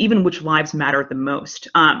and even which lives matter the most.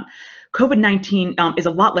 COVID-19 is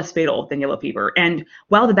a lot less fatal than yellow fever. And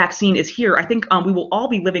while the vaccine is here, I think we will all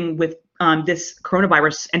be living with this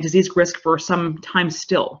coronavirus and disease risk for some time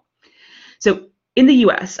still. So in the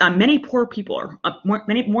US, many poor people,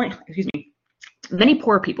 many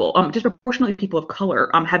poor people, disproportionately people of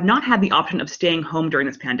color, have not had the option of staying home during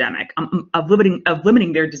this pandemic, of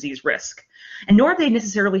limiting their disease risk. And nor have they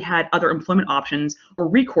necessarily had other employment options or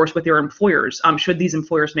recourse with their employers should these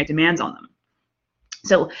employers make demands on them.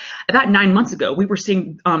 So about 9 months ago, we were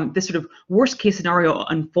seeing this sort of worst case scenario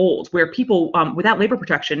unfold where people without labor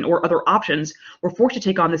protection or other options were forced to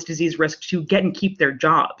take on this disease risk to get and keep their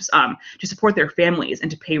jobs, to support their families and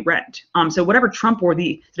to pay rent. So whatever Trump or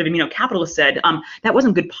the sort of capitalists said, that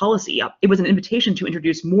wasn't good policy. It was an invitation to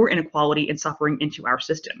introduce more inequality and suffering into our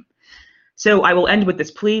system. So I will end with this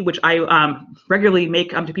plea, which I regularly make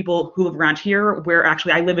to people who live around here, where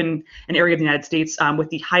actually I live in an area of the United States with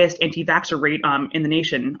the highest anti-vaxxer rate in the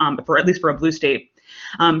nation, for at least for a blue state.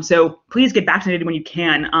 So please get vaccinated when you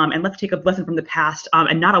can, and let's take a lesson from the past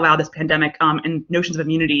and not allow this pandemic and notions of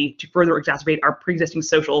immunity to further exacerbate our pre-existing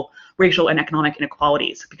social, racial, and economic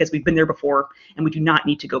inequalities, because we've been there before and we do not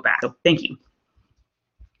need to go back. So thank you.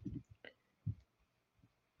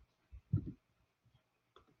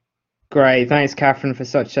 Great, thanks Catherine for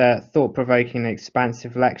such a thought-provoking and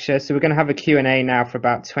expansive lecture. So we're going to have a Q&A now for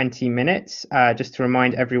about 20 minutes. Just to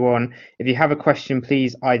remind everyone, if you have a question,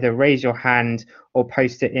 please either raise your hand or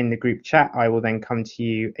post it in the group chat. I will then come to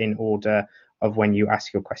you in order of when you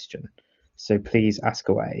ask your question. So please ask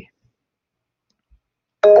away.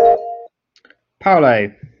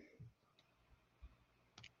 Paolo.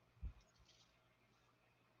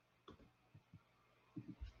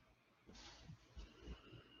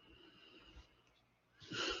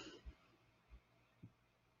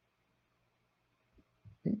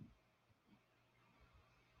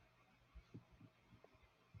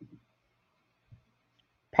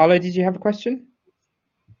 Paolo, did you have a question?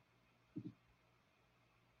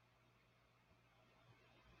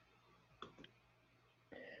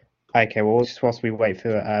 Okay, well, just whilst we wait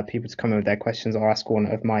for people to come in with their questions, I'll ask one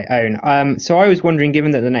of my own. So I was wondering,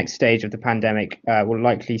 given that the next stage of the pandemic will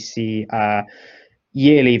likely see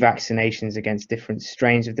yearly vaccinations against different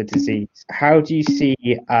strains of the disease, how do you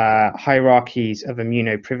see hierarchies of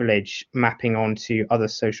immunoprivilege mapping onto other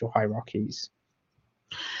social hierarchies?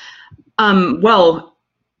 Well,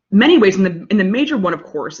 many ways, and the major one, of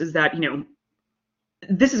course, is that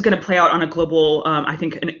this is going to play out on a global, I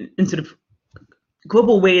think, in sort of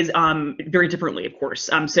global ways, very differently, of course.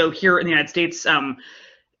 So here in the United States,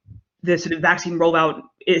 the sort of vaccine rollout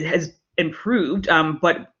has improved,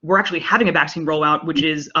 but we're actually having a vaccine rollout, which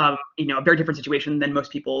is a very different situation than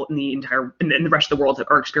most people in the rest of the world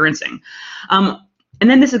are experiencing. And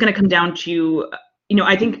then this is going to come down to,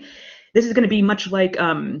 I think this is going to be much like,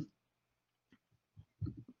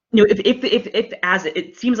 if as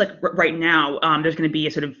it seems like right now, there's going to be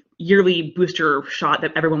a sort of yearly booster shot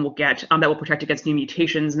that everyone will get that will protect against new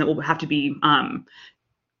mutations, and that will have to be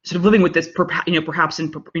sort of living with this perhaps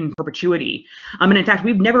in perpetuity. And in fact,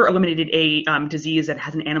 we've never eliminated a disease that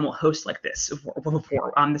has an animal host like this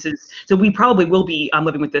before. So we probably will be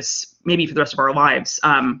living with this maybe for the rest of our lives.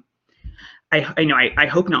 I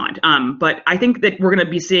hope not. But I think that we're going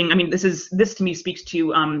to be seeing. I mean, this to me speaks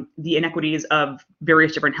to the inequities of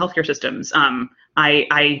various different healthcare systems.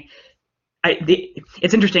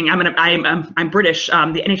 It's interesting. I'm British.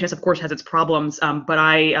 The NHS, of course, has its problems, but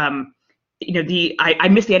I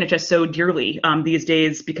miss the NHS so dearly these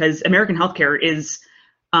days, because American healthcare is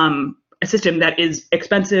a system that is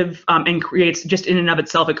expensive and creates, just in and of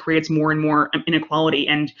itself, it creates more and more inequality.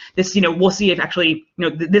 And this, we'll see if actually,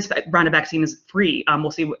 this round of vaccine is free.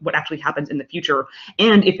 We'll see what actually happens in the future,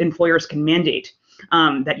 and if employers can mandate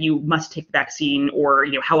that you must take the vaccine, or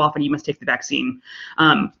how often you must take the vaccine.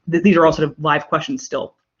 These are all sort of live questions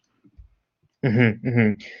still.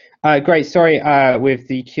 Great. Sorry, with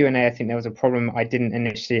the Q&A, I think there was a problem. I didn't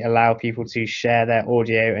initially allow people to share their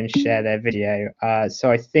audio and share their video.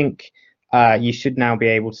 So I think you should now be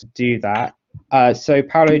able to do that. So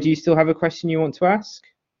Paolo, do you still have a question you want to ask?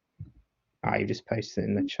 You just posted it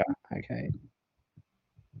in the chat. Okay.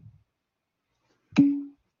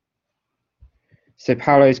 So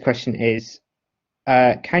Paolo's question is,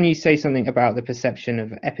 Can you say something about the perception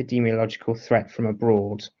of epidemiological threat from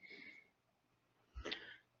abroad?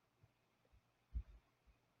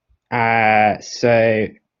 So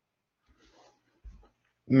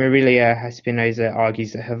Marilia Espinosa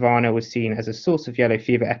argues that Havana was seen as a source of yellow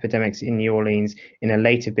fever epidemics in New Orleans in a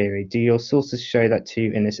later period. Do your sources show that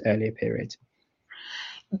too in this earlier period?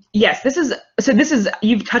 Yes, this is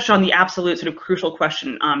you've touched on the absolute sort of crucial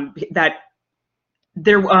question, that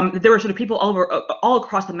there were sort of people all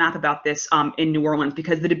across the map about this in New Orleans,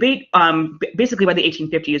 because the debate basically by the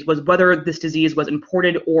 1850s was whether this disease was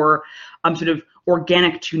imported or sort of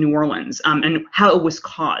organic to New Orleans, and how it was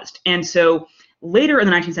caused. And so later in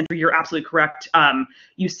the 19th century, you're absolutely correct.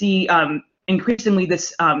 You see increasingly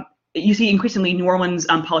New Orleans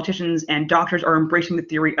politicians and doctors are embracing the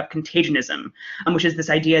theory of contagionism, which is this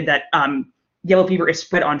idea that yellow fever is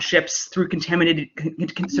spread on ships through contaminated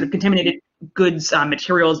goods,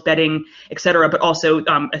 materials, bedding, etc., but also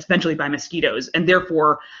eventually by mosquitoes. And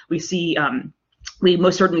therefore, we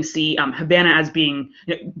most certainly see Havana as being,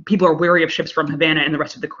 people are wary of ships from Havana and the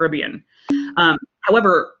rest of the Caribbean.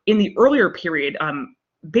 However, in the earlier period,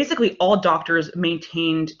 basically all doctors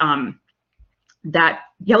maintained that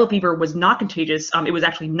yellow fever was not contagious. It was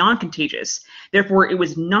actually non-contagious. Therefore, it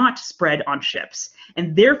was not spread on ships,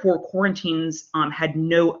 and therefore quarantines had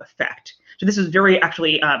no effect. So this is very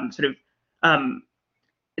actually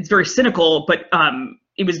it's very cynical, but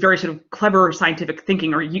it was very sort of clever scientific thinking.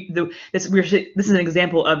 This is an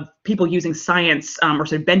example of people using science or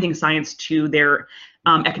sort of bending science to their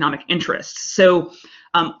economic interests. So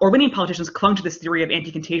Orleanian politicians clung to this theory of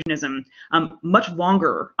anti-contagionism much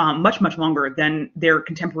longer than their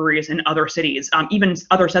contemporaries in other cities, even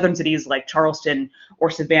other southern cities like Charleston or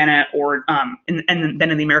Savannah, or and then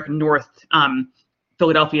in the American North,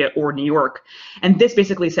 Philadelphia or New York. And this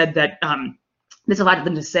basically said that this allowed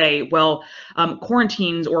them to say, well,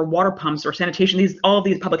 quarantines or water pumps or sanitation, all of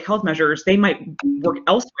these public health measures, they might work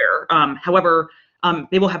elsewhere. However,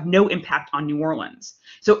 they will have no impact on New Orleans.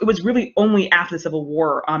 So it was really only after the Civil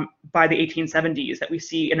War, by the 1870s, that we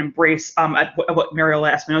see an embrace at what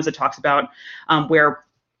Mariela Espinosa talks about, where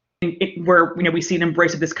we see an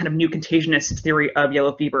embrace of this kind of new contagionist theory of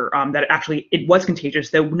yellow fever, that actually it was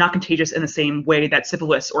contagious, though not contagious in the same way that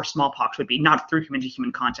syphilis or smallpox would be, not through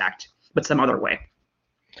human-to-human contact, but some other way.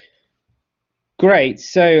 Great.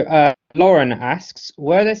 So Lauren asks,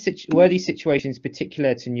 were these situations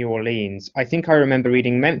particular to New Orleans? I think I remember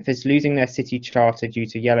reading Memphis losing their city charter due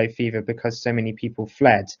to yellow fever because so many people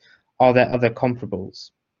fled. Are there other comparables?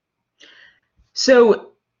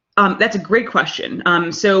 So that's a great question.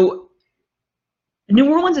 So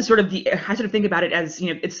New Orleans is I sort of think about it as,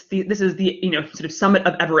 this is the, sort of summit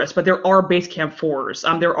of Everest, but there are base camp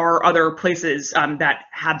 4s. There are other places that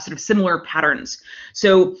have sort of similar patterns.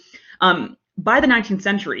 So by the 19th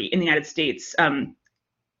century in the United States,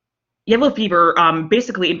 yellow fever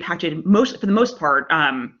basically impacted for the most part,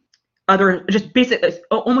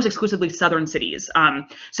 almost exclusively southern cities.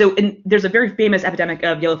 There's a very famous epidemic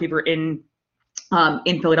of yellow fever in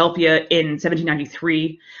Philadelphia in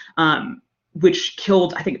 1793, which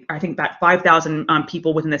killed, I think about 5,000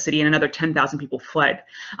 people within the city, and another 10,000 people fled.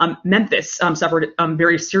 Memphis suffered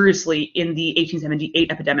very seriously in the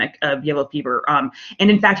 1878 epidemic of yellow fever.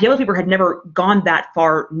 And in fact, yellow fever had never gone that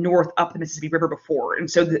far north up the Mississippi River before.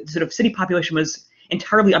 And so the sort of city population was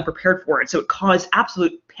entirely unprepared for it. So it caused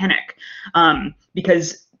absolute panic,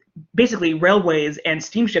 because basically railways and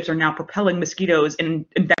steamships are now propelling mosquitoes and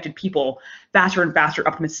infected people faster and faster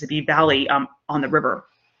up the Mississippi Valley on the river.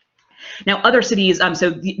 Now, other cities, so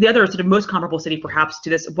the other sort of most comparable city perhaps to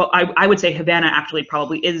this, well, I would say Havana actually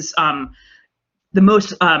probably is the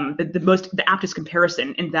aptest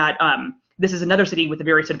comparison, in that this is another city with a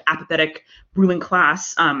very sort of apathetic ruling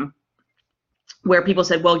class, where people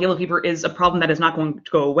said, well, yellow fever is a problem that is not going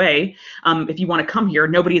to go away. If you want to come here,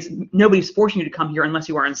 nobody's forcing you to come here unless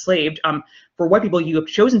you are enslaved. For white people, you have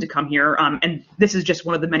chosen to come here, and this is just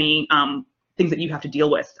one of the many things that you have to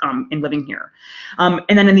deal with in living here. And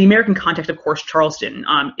then in the American context, of course, Charleston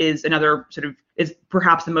is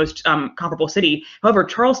perhaps the most comparable city. However,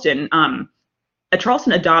 Charleston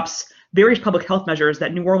adopts various public health measures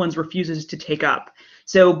that New Orleans refuses to take up.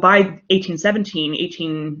 So by 1817,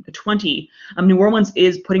 1820, New Orleans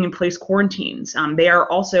is putting in place quarantines. They have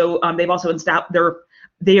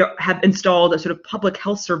installed a sort of public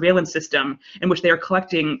health surveillance system in which they are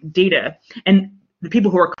collecting data. And the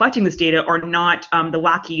people who are collecting this data are not the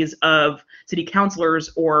lackeys of city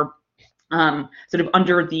councilors or sort of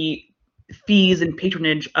under the fees and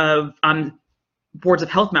patronage of boards of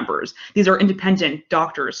health members. These are independent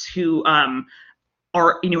doctors who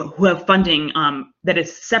are, who have funding that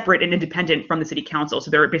is separate and independent from the city council,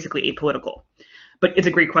 so they're basically apolitical. But it's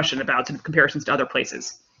a great question about sort of comparisons to other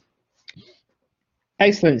places.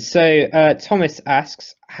 Excellent. So Thomas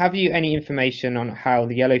asks, have you any information on how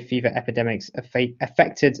the yellow fever epidemics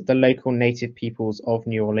affected the local native peoples of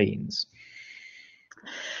New Orleans?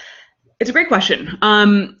 It's a great question.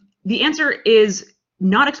 The answer is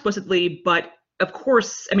not explicitly, but of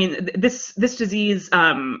course, I mean, this disease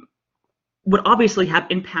would obviously have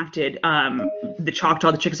impacted the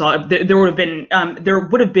Choctaw, the Chickasaw. There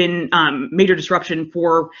would have been major disruption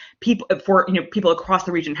for people across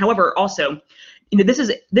the region. However, also, this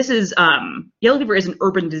is yellow fever is an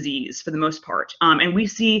urban disease for the most part, and we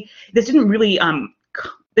see this didn't really.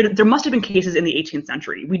 There must have been cases in the 18th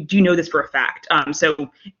century. We do know this for a fact. So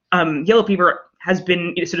yellow fever has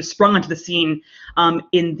been sort of sprung onto the scene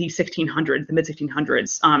in the 1600s, the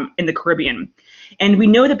mid-1600s, in the Caribbean. And we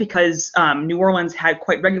know that because New Orleans had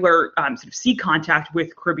quite regular sort of sea contact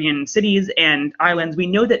with Caribbean cities and islands, we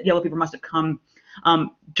know that yellow fever must have come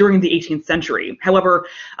during the 18th century. However,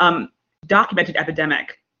 documented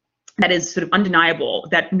epidemic that is sort of undeniable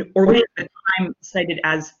that Orleans at the time cited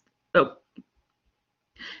as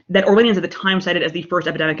Orleans at the time cited as the first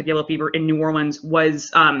epidemic of yellow fever in New Orleans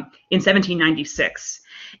was in 1796,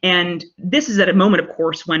 and this is at a moment, of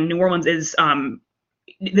course, when New Orleans is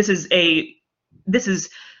this is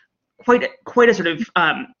quite a sort of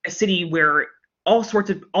a city where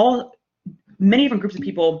many different groups of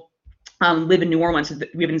people live in New Orleans.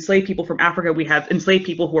 We have enslaved people from Africa. We have enslaved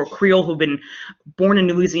people who are Creole who've been born in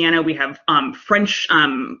Louisiana. We have French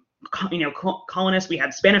colonists, we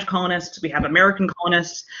have Spanish colonists, we have American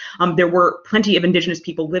colonists. There were plenty of indigenous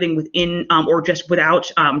people living within or just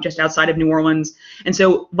outside of New Orleans. And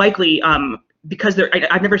so likely, because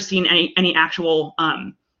I've never seen any actual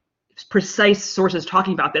precise sources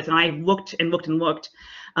talking about this, and I looked and looked and looked.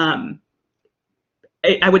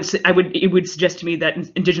 It would suggest to me that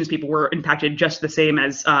indigenous people were impacted just the same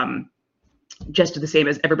as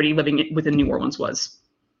everybody living within New Orleans was.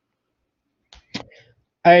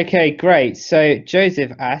 Okay, great. So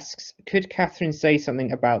Joseph asks, could Catherine say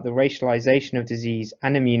something about the racialization of disease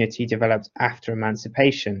and immunity developed after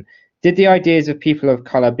emancipation? Did the ideas of people of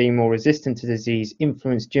color being more resistant to disease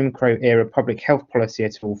influence Jim Crow era public health policy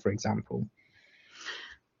at all, for example?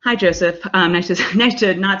 Hi, Joseph. Nice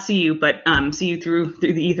to not see you, but see you through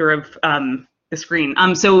the ether of the screen.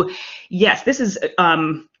 So yes, this is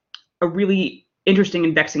a really interesting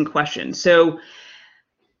and vexing question. So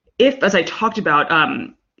if, as I talked about,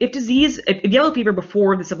 if yellow fever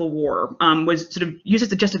before the Civil War was sort of used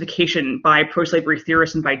as a justification by pro-slavery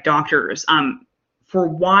theorists and by doctors for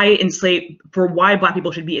why Black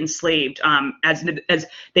people should be enslaved, as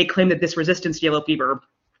they claim that this resistance to yellow fever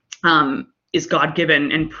is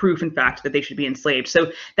God-given and proof, in fact, that they should be enslaved.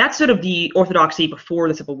 So that's sort of the orthodoxy before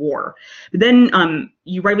the Civil War. But then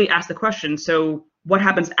you rightly asked the question, so what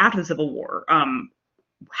happens after the Civil War?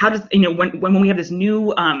 How does, when we have this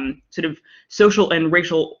new sort of social and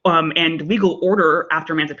racial and legal order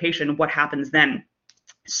after emancipation, what happens then?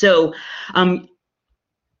 So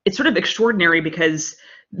it's sort of extraordinary because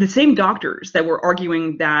the same doctors that were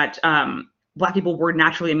arguing that Black people were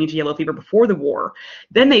naturally immune to yellow fever before the war,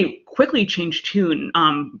 then they quickly changed tune,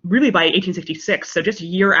 really by 1866. So just a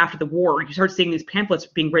year after the war, you start seeing these pamphlets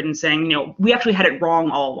being written saying, we actually had it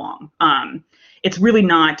wrong all along. It's really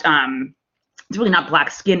not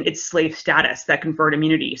Black skin, it's slave status that conferred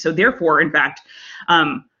immunity. So therefore, in fact,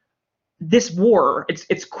 this war,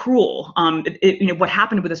 it's cruel. What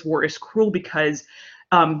happened with this war is cruel because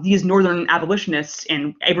these Northern abolitionists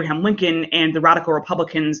and Abraham Lincoln and the radical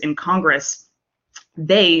Republicans in Congress,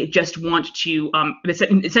 they just want to,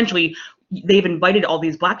 essentially, they've invited all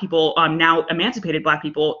these Black people, now emancipated Black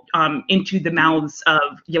people, into the mouths of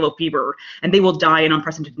yellow fever, and they will die in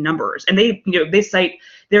unprecedented numbers. And they cite,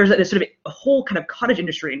 there's sort of a whole kind of cottage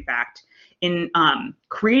industry, in fact, in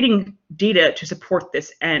creating data to support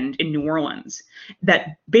this end in New Orleans,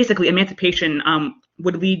 that basically emancipation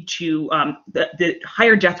would lead to the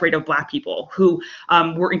higher death rate of Black people who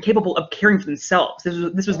were incapable of caring for themselves.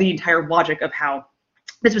 This was the entire logic of how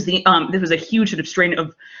this was a huge sort of strain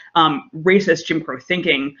of racist Jim Crow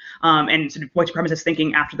thinking and sort of white supremacist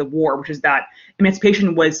thinking after the war, which is that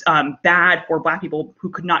emancipation was bad for Black people who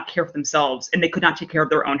could not care for themselves and they could not take care of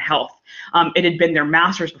their own health. It had been their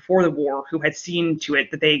masters before the war who had seen to it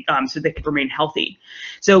that they so they could remain healthy.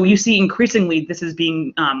 So you see increasingly this is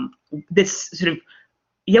being this sort of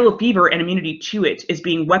yellow fever and immunity to it is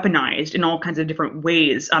being weaponized in all kinds of different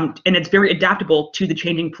ways, and it's very adaptable to the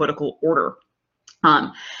changing political order.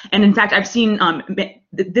 And in fact, I've seen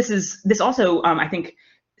this also I think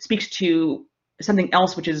speaks to something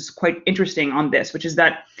else which is quite interesting on this, which is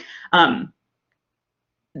that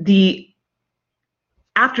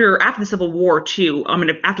after the Civil War too,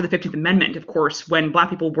 after the 15th Amendment, of course, when Black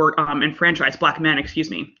people were enfranchised, Black men, excuse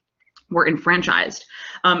me, were enfranchised,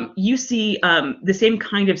 you see the same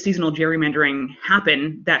kind of seasonal gerrymandering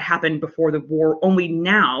that happened before the war, only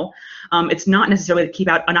now it's not necessarily to keep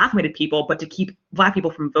out unacclimated people, but to keep Black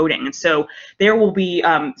people from voting. And so there will be,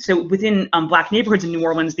 so within Black neighborhoods in New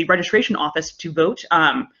Orleans, the registration office to vote,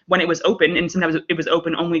 when it was open, and sometimes it was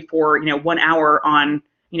open only for 1 hour on,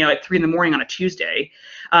 at 3 in the morning on a Tuesday,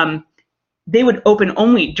 they would open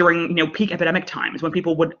only during peak epidemic times when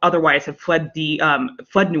people would otherwise have fled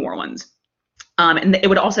New Orleans, and it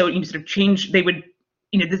would also sort of change. They would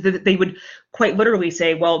they would quite literally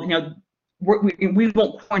say, well, we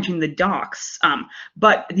won't quarantine the docks,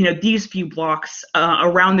 but these few blocks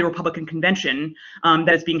around the Republican convention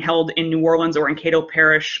that is being held in New Orleans or in Cato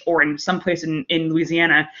Parish or in some place in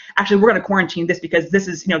Louisiana, actually we're going to quarantine this because this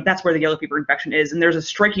is that's where the yellow fever infection is, and there's a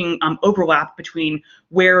striking overlap between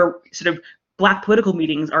where sort of Black political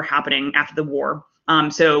meetings are happening after the war.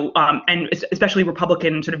 And especially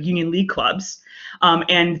Republican sort of Union League clubs,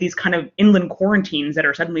 and these kind of inland quarantines that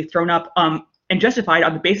are suddenly thrown up and justified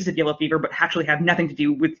on the basis of yellow fever, but actually have nothing to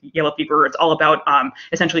do with yellow fever. It's all about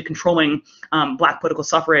essentially controlling Black political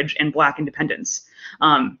suffrage and Black independence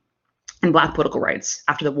and Black political rights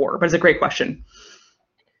after the war. But it's a great question.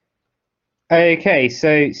 Okay, so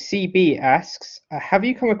CB asks, have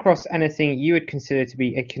you come across anything you would consider to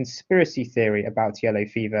be a conspiracy theory about yellow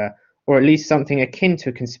fever, or at least something akin to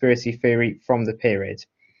a conspiracy theory from the period?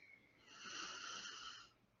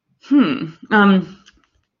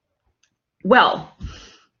 Well,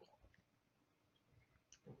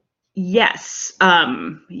 yes,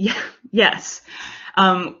 yes,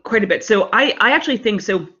 quite a bit. So I actually think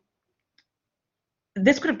so.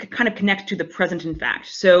 This could kind of connect to the present, in fact.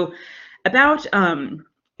 So about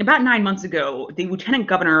 9 months ago, the lieutenant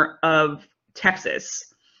governor of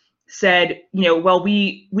Texas said, well,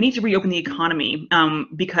 we need to reopen the economy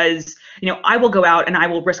because I will go out and I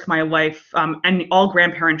will risk my life, and all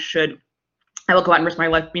grandparents should. I will go out and risk my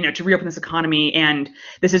life, to reopen this economy, and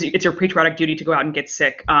it's your patriotic duty to go out and get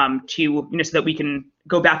sick, so that we can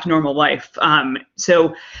go back to normal life. And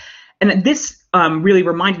this really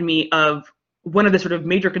reminded me of one of the sort of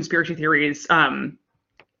major conspiracy theories,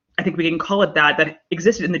 I think we can call it that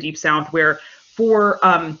existed in the Deep South, where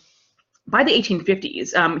by the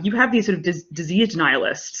 1850s, you have these sort of disease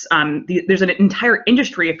denialists. There's an entire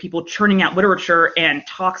industry of people churning out literature and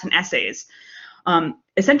talks and essays,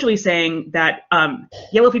 essentially saying that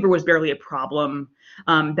yellow fever was barely a problem,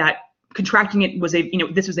 that contracting it was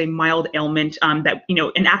this was a mild ailment, that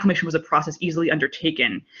an acclimation was a process easily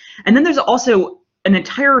undertaken. And then there's also an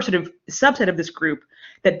entire sort of subset of this group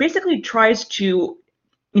that basically tries to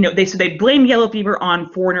they blame yellow fever on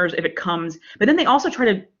foreigners if it comes, but then they also try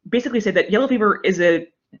to basically say that yellow fever is an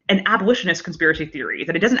abolitionist conspiracy theory,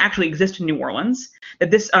 that it doesn't actually exist in New Orleans, that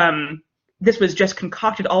this was just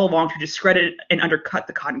concocted all along to discredit and undercut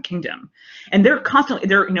the Cotton Kingdom. And they're constantly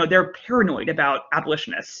they're paranoid about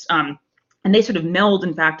abolitionists. And they sort of meld,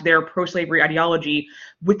 in fact, their pro-slavery ideology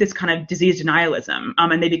with this kind of disease denialism,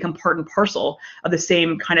 and they become part and parcel of the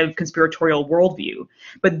same kind of conspiratorial worldview.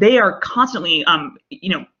 But they are constantly,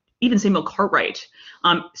 even Samuel Cartwright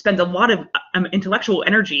spends a lot of intellectual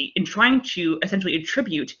energy in trying to essentially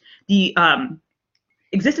attribute the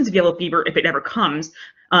existence of yellow fever, if it ever comes,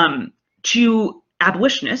 to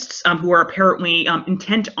abolitionists who are apparently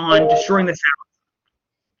intent on destroying the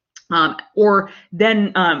South, or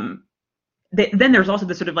then. Then there's also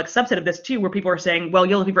this sort of like subset of this too, where people are saying, well,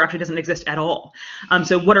 yellow fever actually doesn't exist at all.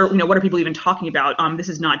 So what are people even talking about? This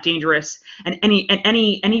is not dangerous. And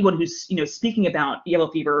anyone who's speaking about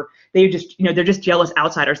yellow fever, they're just jealous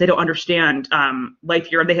outsiders. They don't understand life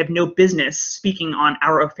here, and they have no business speaking on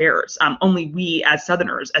our affairs. Only we, as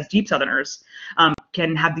Southerners, as deep Southerners,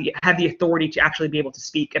 can have the authority to actually be able to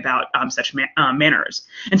speak about such manners.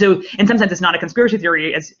 And so, in some sense, it's not a conspiracy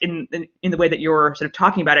theory as in the way that you're sort of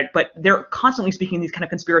talking about it, but they're constantly speaking these kind of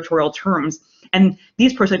conspiratorial terms. And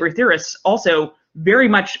these pro-slavery theorists also very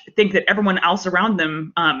much think that everyone else around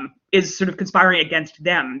them is sort of conspiring against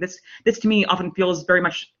them. This to me often feels very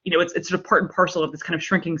much, it's sort of part and parcel of this kind of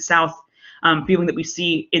shrinking South feeling that we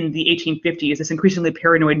see in the 1850s, this increasingly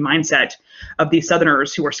paranoid mindset of these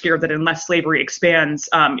Southerners who are scared that unless slavery expands,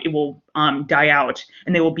 it will die out,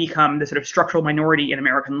 and they will become the sort of structural minority in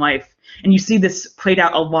American life. And you see this played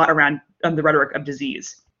out a lot around the rhetoric of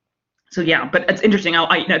disease. So yeah, but it's interesting.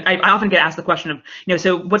 I often get asked the question of,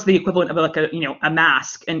 so what's the equivalent of like a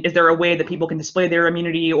mask, and is there a way that people can display their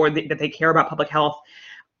immunity or that they care about public health?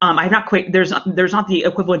 I've not quite, there's not the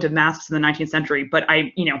equivalent of masks in the 19th century, but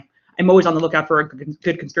I'm always on the lookout for a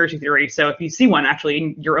good conspiracy theory. So if you see one actually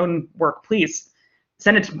in your own work, please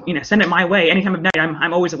send it my way anytime of night.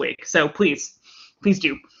 I'm always awake. So please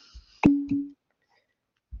do.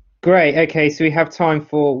 Great. Okay, so we have time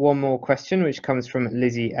for one more question, which comes from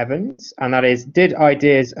Lizzie Evans, and that is, did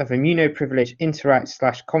ideas of immunoprivilege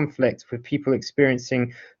interact/conflict with people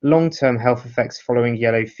experiencing long-term health effects following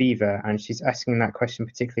yellow fever? And she's asking that question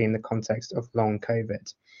particularly in the context of long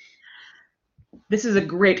COVID. This is a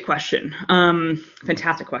great question.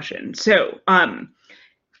 Fantastic question. So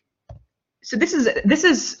this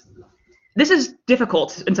is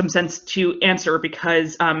difficult in some sense to answer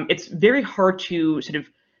because it's very hard to sort of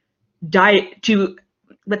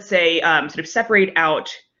let's say sort of separate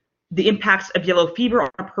out the impacts of yellow fever on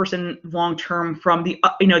a person long term from the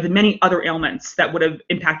the many other ailments that would have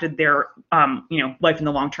impacted their life in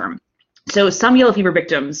the long term. So some yellow fever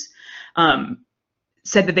victims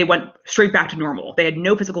said that they went straight back to normal. They had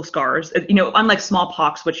no physical scars. Unlike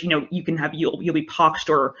smallpox, which you'll be poxed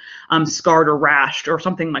or scarred or rashed or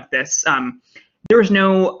something like this. There is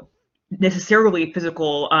no necessarily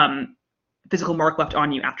physical mark left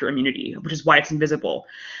on you after immunity, which is why it's invisible.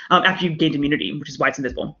 After you've gained immunity, which is why it's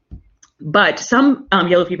invisible. But some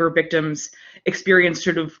yellow fever victims experienced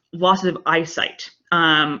sort of loss of eyesight,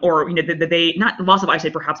 or they not loss of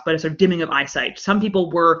eyesight perhaps, but a sort of dimming of eyesight. Some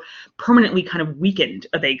people were permanently kind of weakened.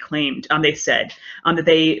 They claimed, they said that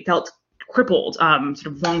they felt crippled, sort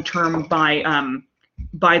of long term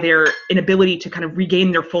by their inability to kind of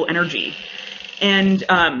regain their full energy. And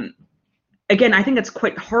again, I think that's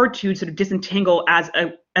quite hard to sort of disentangle as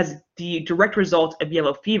the direct result of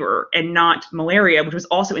yellow fever and not malaria, which was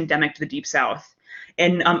also endemic to the Deep South,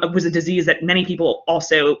 and it was a disease that many people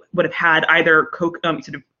also would have had either sort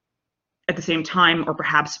of at the same time or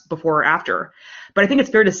perhaps before or after. But I think it's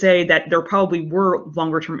fair to say that there probably were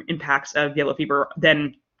longer-term impacts of yellow fever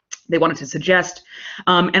than they wanted to suggest.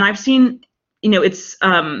 And I've seen, it's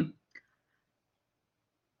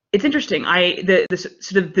interesting.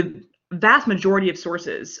 The vast majority of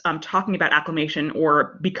sources talking about acclimation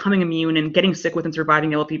or becoming immune and getting sick with and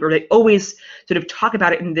surviving yellow fever, they always sort of talk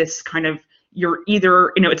about it in this kind of, you're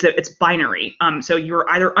either, it's binary. So you're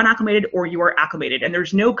either unacclimated or you are acclimated, and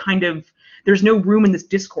there's no room in this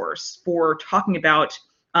discourse for talking about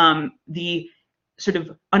the sort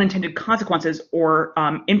of unintended consequences or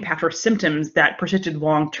impact or symptoms that persisted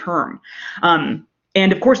long term.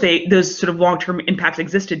 And of course, those sort of long-term impacts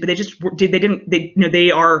existed, but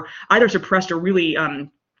they are either suppressed or really,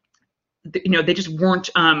 they just weren't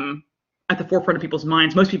at the forefront of people's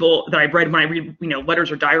minds. Most people that I've read, when I read, letters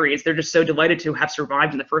or diaries, they're just so delighted to have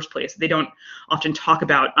survived in the first place. They don't often talk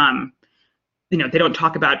about, they don't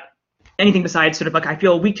talk about anything besides sort of like, I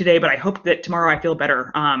feel weak today, but I hope that tomorrow I feel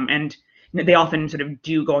better. And they often sort of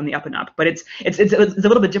do go on the up and up, but it's a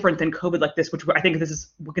little bit different than COVID like this, which I think this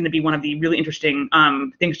is going to be one of the really interesting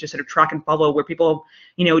things to sort of track and follow, where people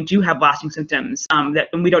do have lasting symptoms and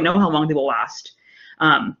we don't know how long they will last.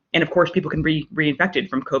 And of course, people can be reinfected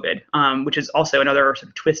from COVID, which is also another sort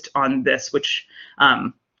of twist on this, which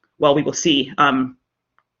well, we will see.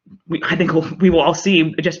 I think we will all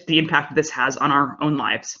see just the impact this has on our own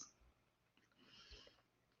lives.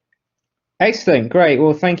 Excellent, great.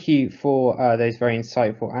 Well, thank you for those very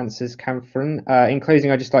insightful answers, Catherine. In closing,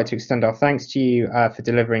 I'd just like to extend our thanks to you for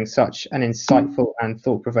delivering such an insightful and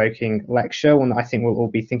thought-provoking lecture, one that I think we'll all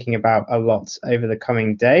be thinking about a lot over the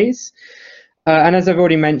coming days. And as I've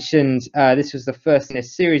already mentioned, this was the first in a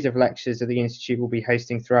series of lectures that the Institute will be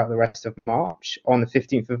hosting throughout the rest of March. On the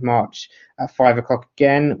 15th of March at 5 o'clock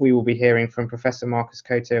again, we will be hearing from Professor Marcus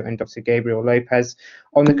Couto and Dr. Gabriel Lopez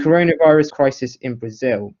on the coronavirus crisis in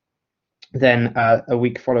Brazil. Then a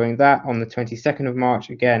week following that, on the 22nd of March,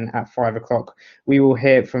 again at 5 o'clock, we will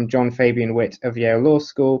hear from John Fabian Witt of Yale Law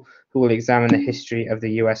School, who will examine the history of the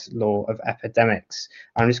US law of epidemics.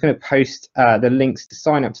 I'm just going to post the links to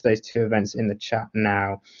sign up to those two events in the chat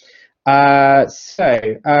now.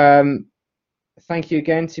 Thank you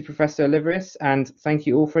again to Professor Oliverius, and thank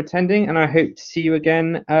you all for attending, and I hope to see you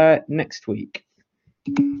again next week.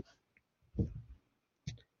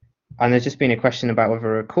 And there's just been a question about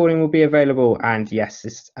whether a recording will be available, and yes,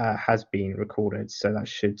 this has been recorded, so that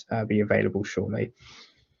should be available shortly.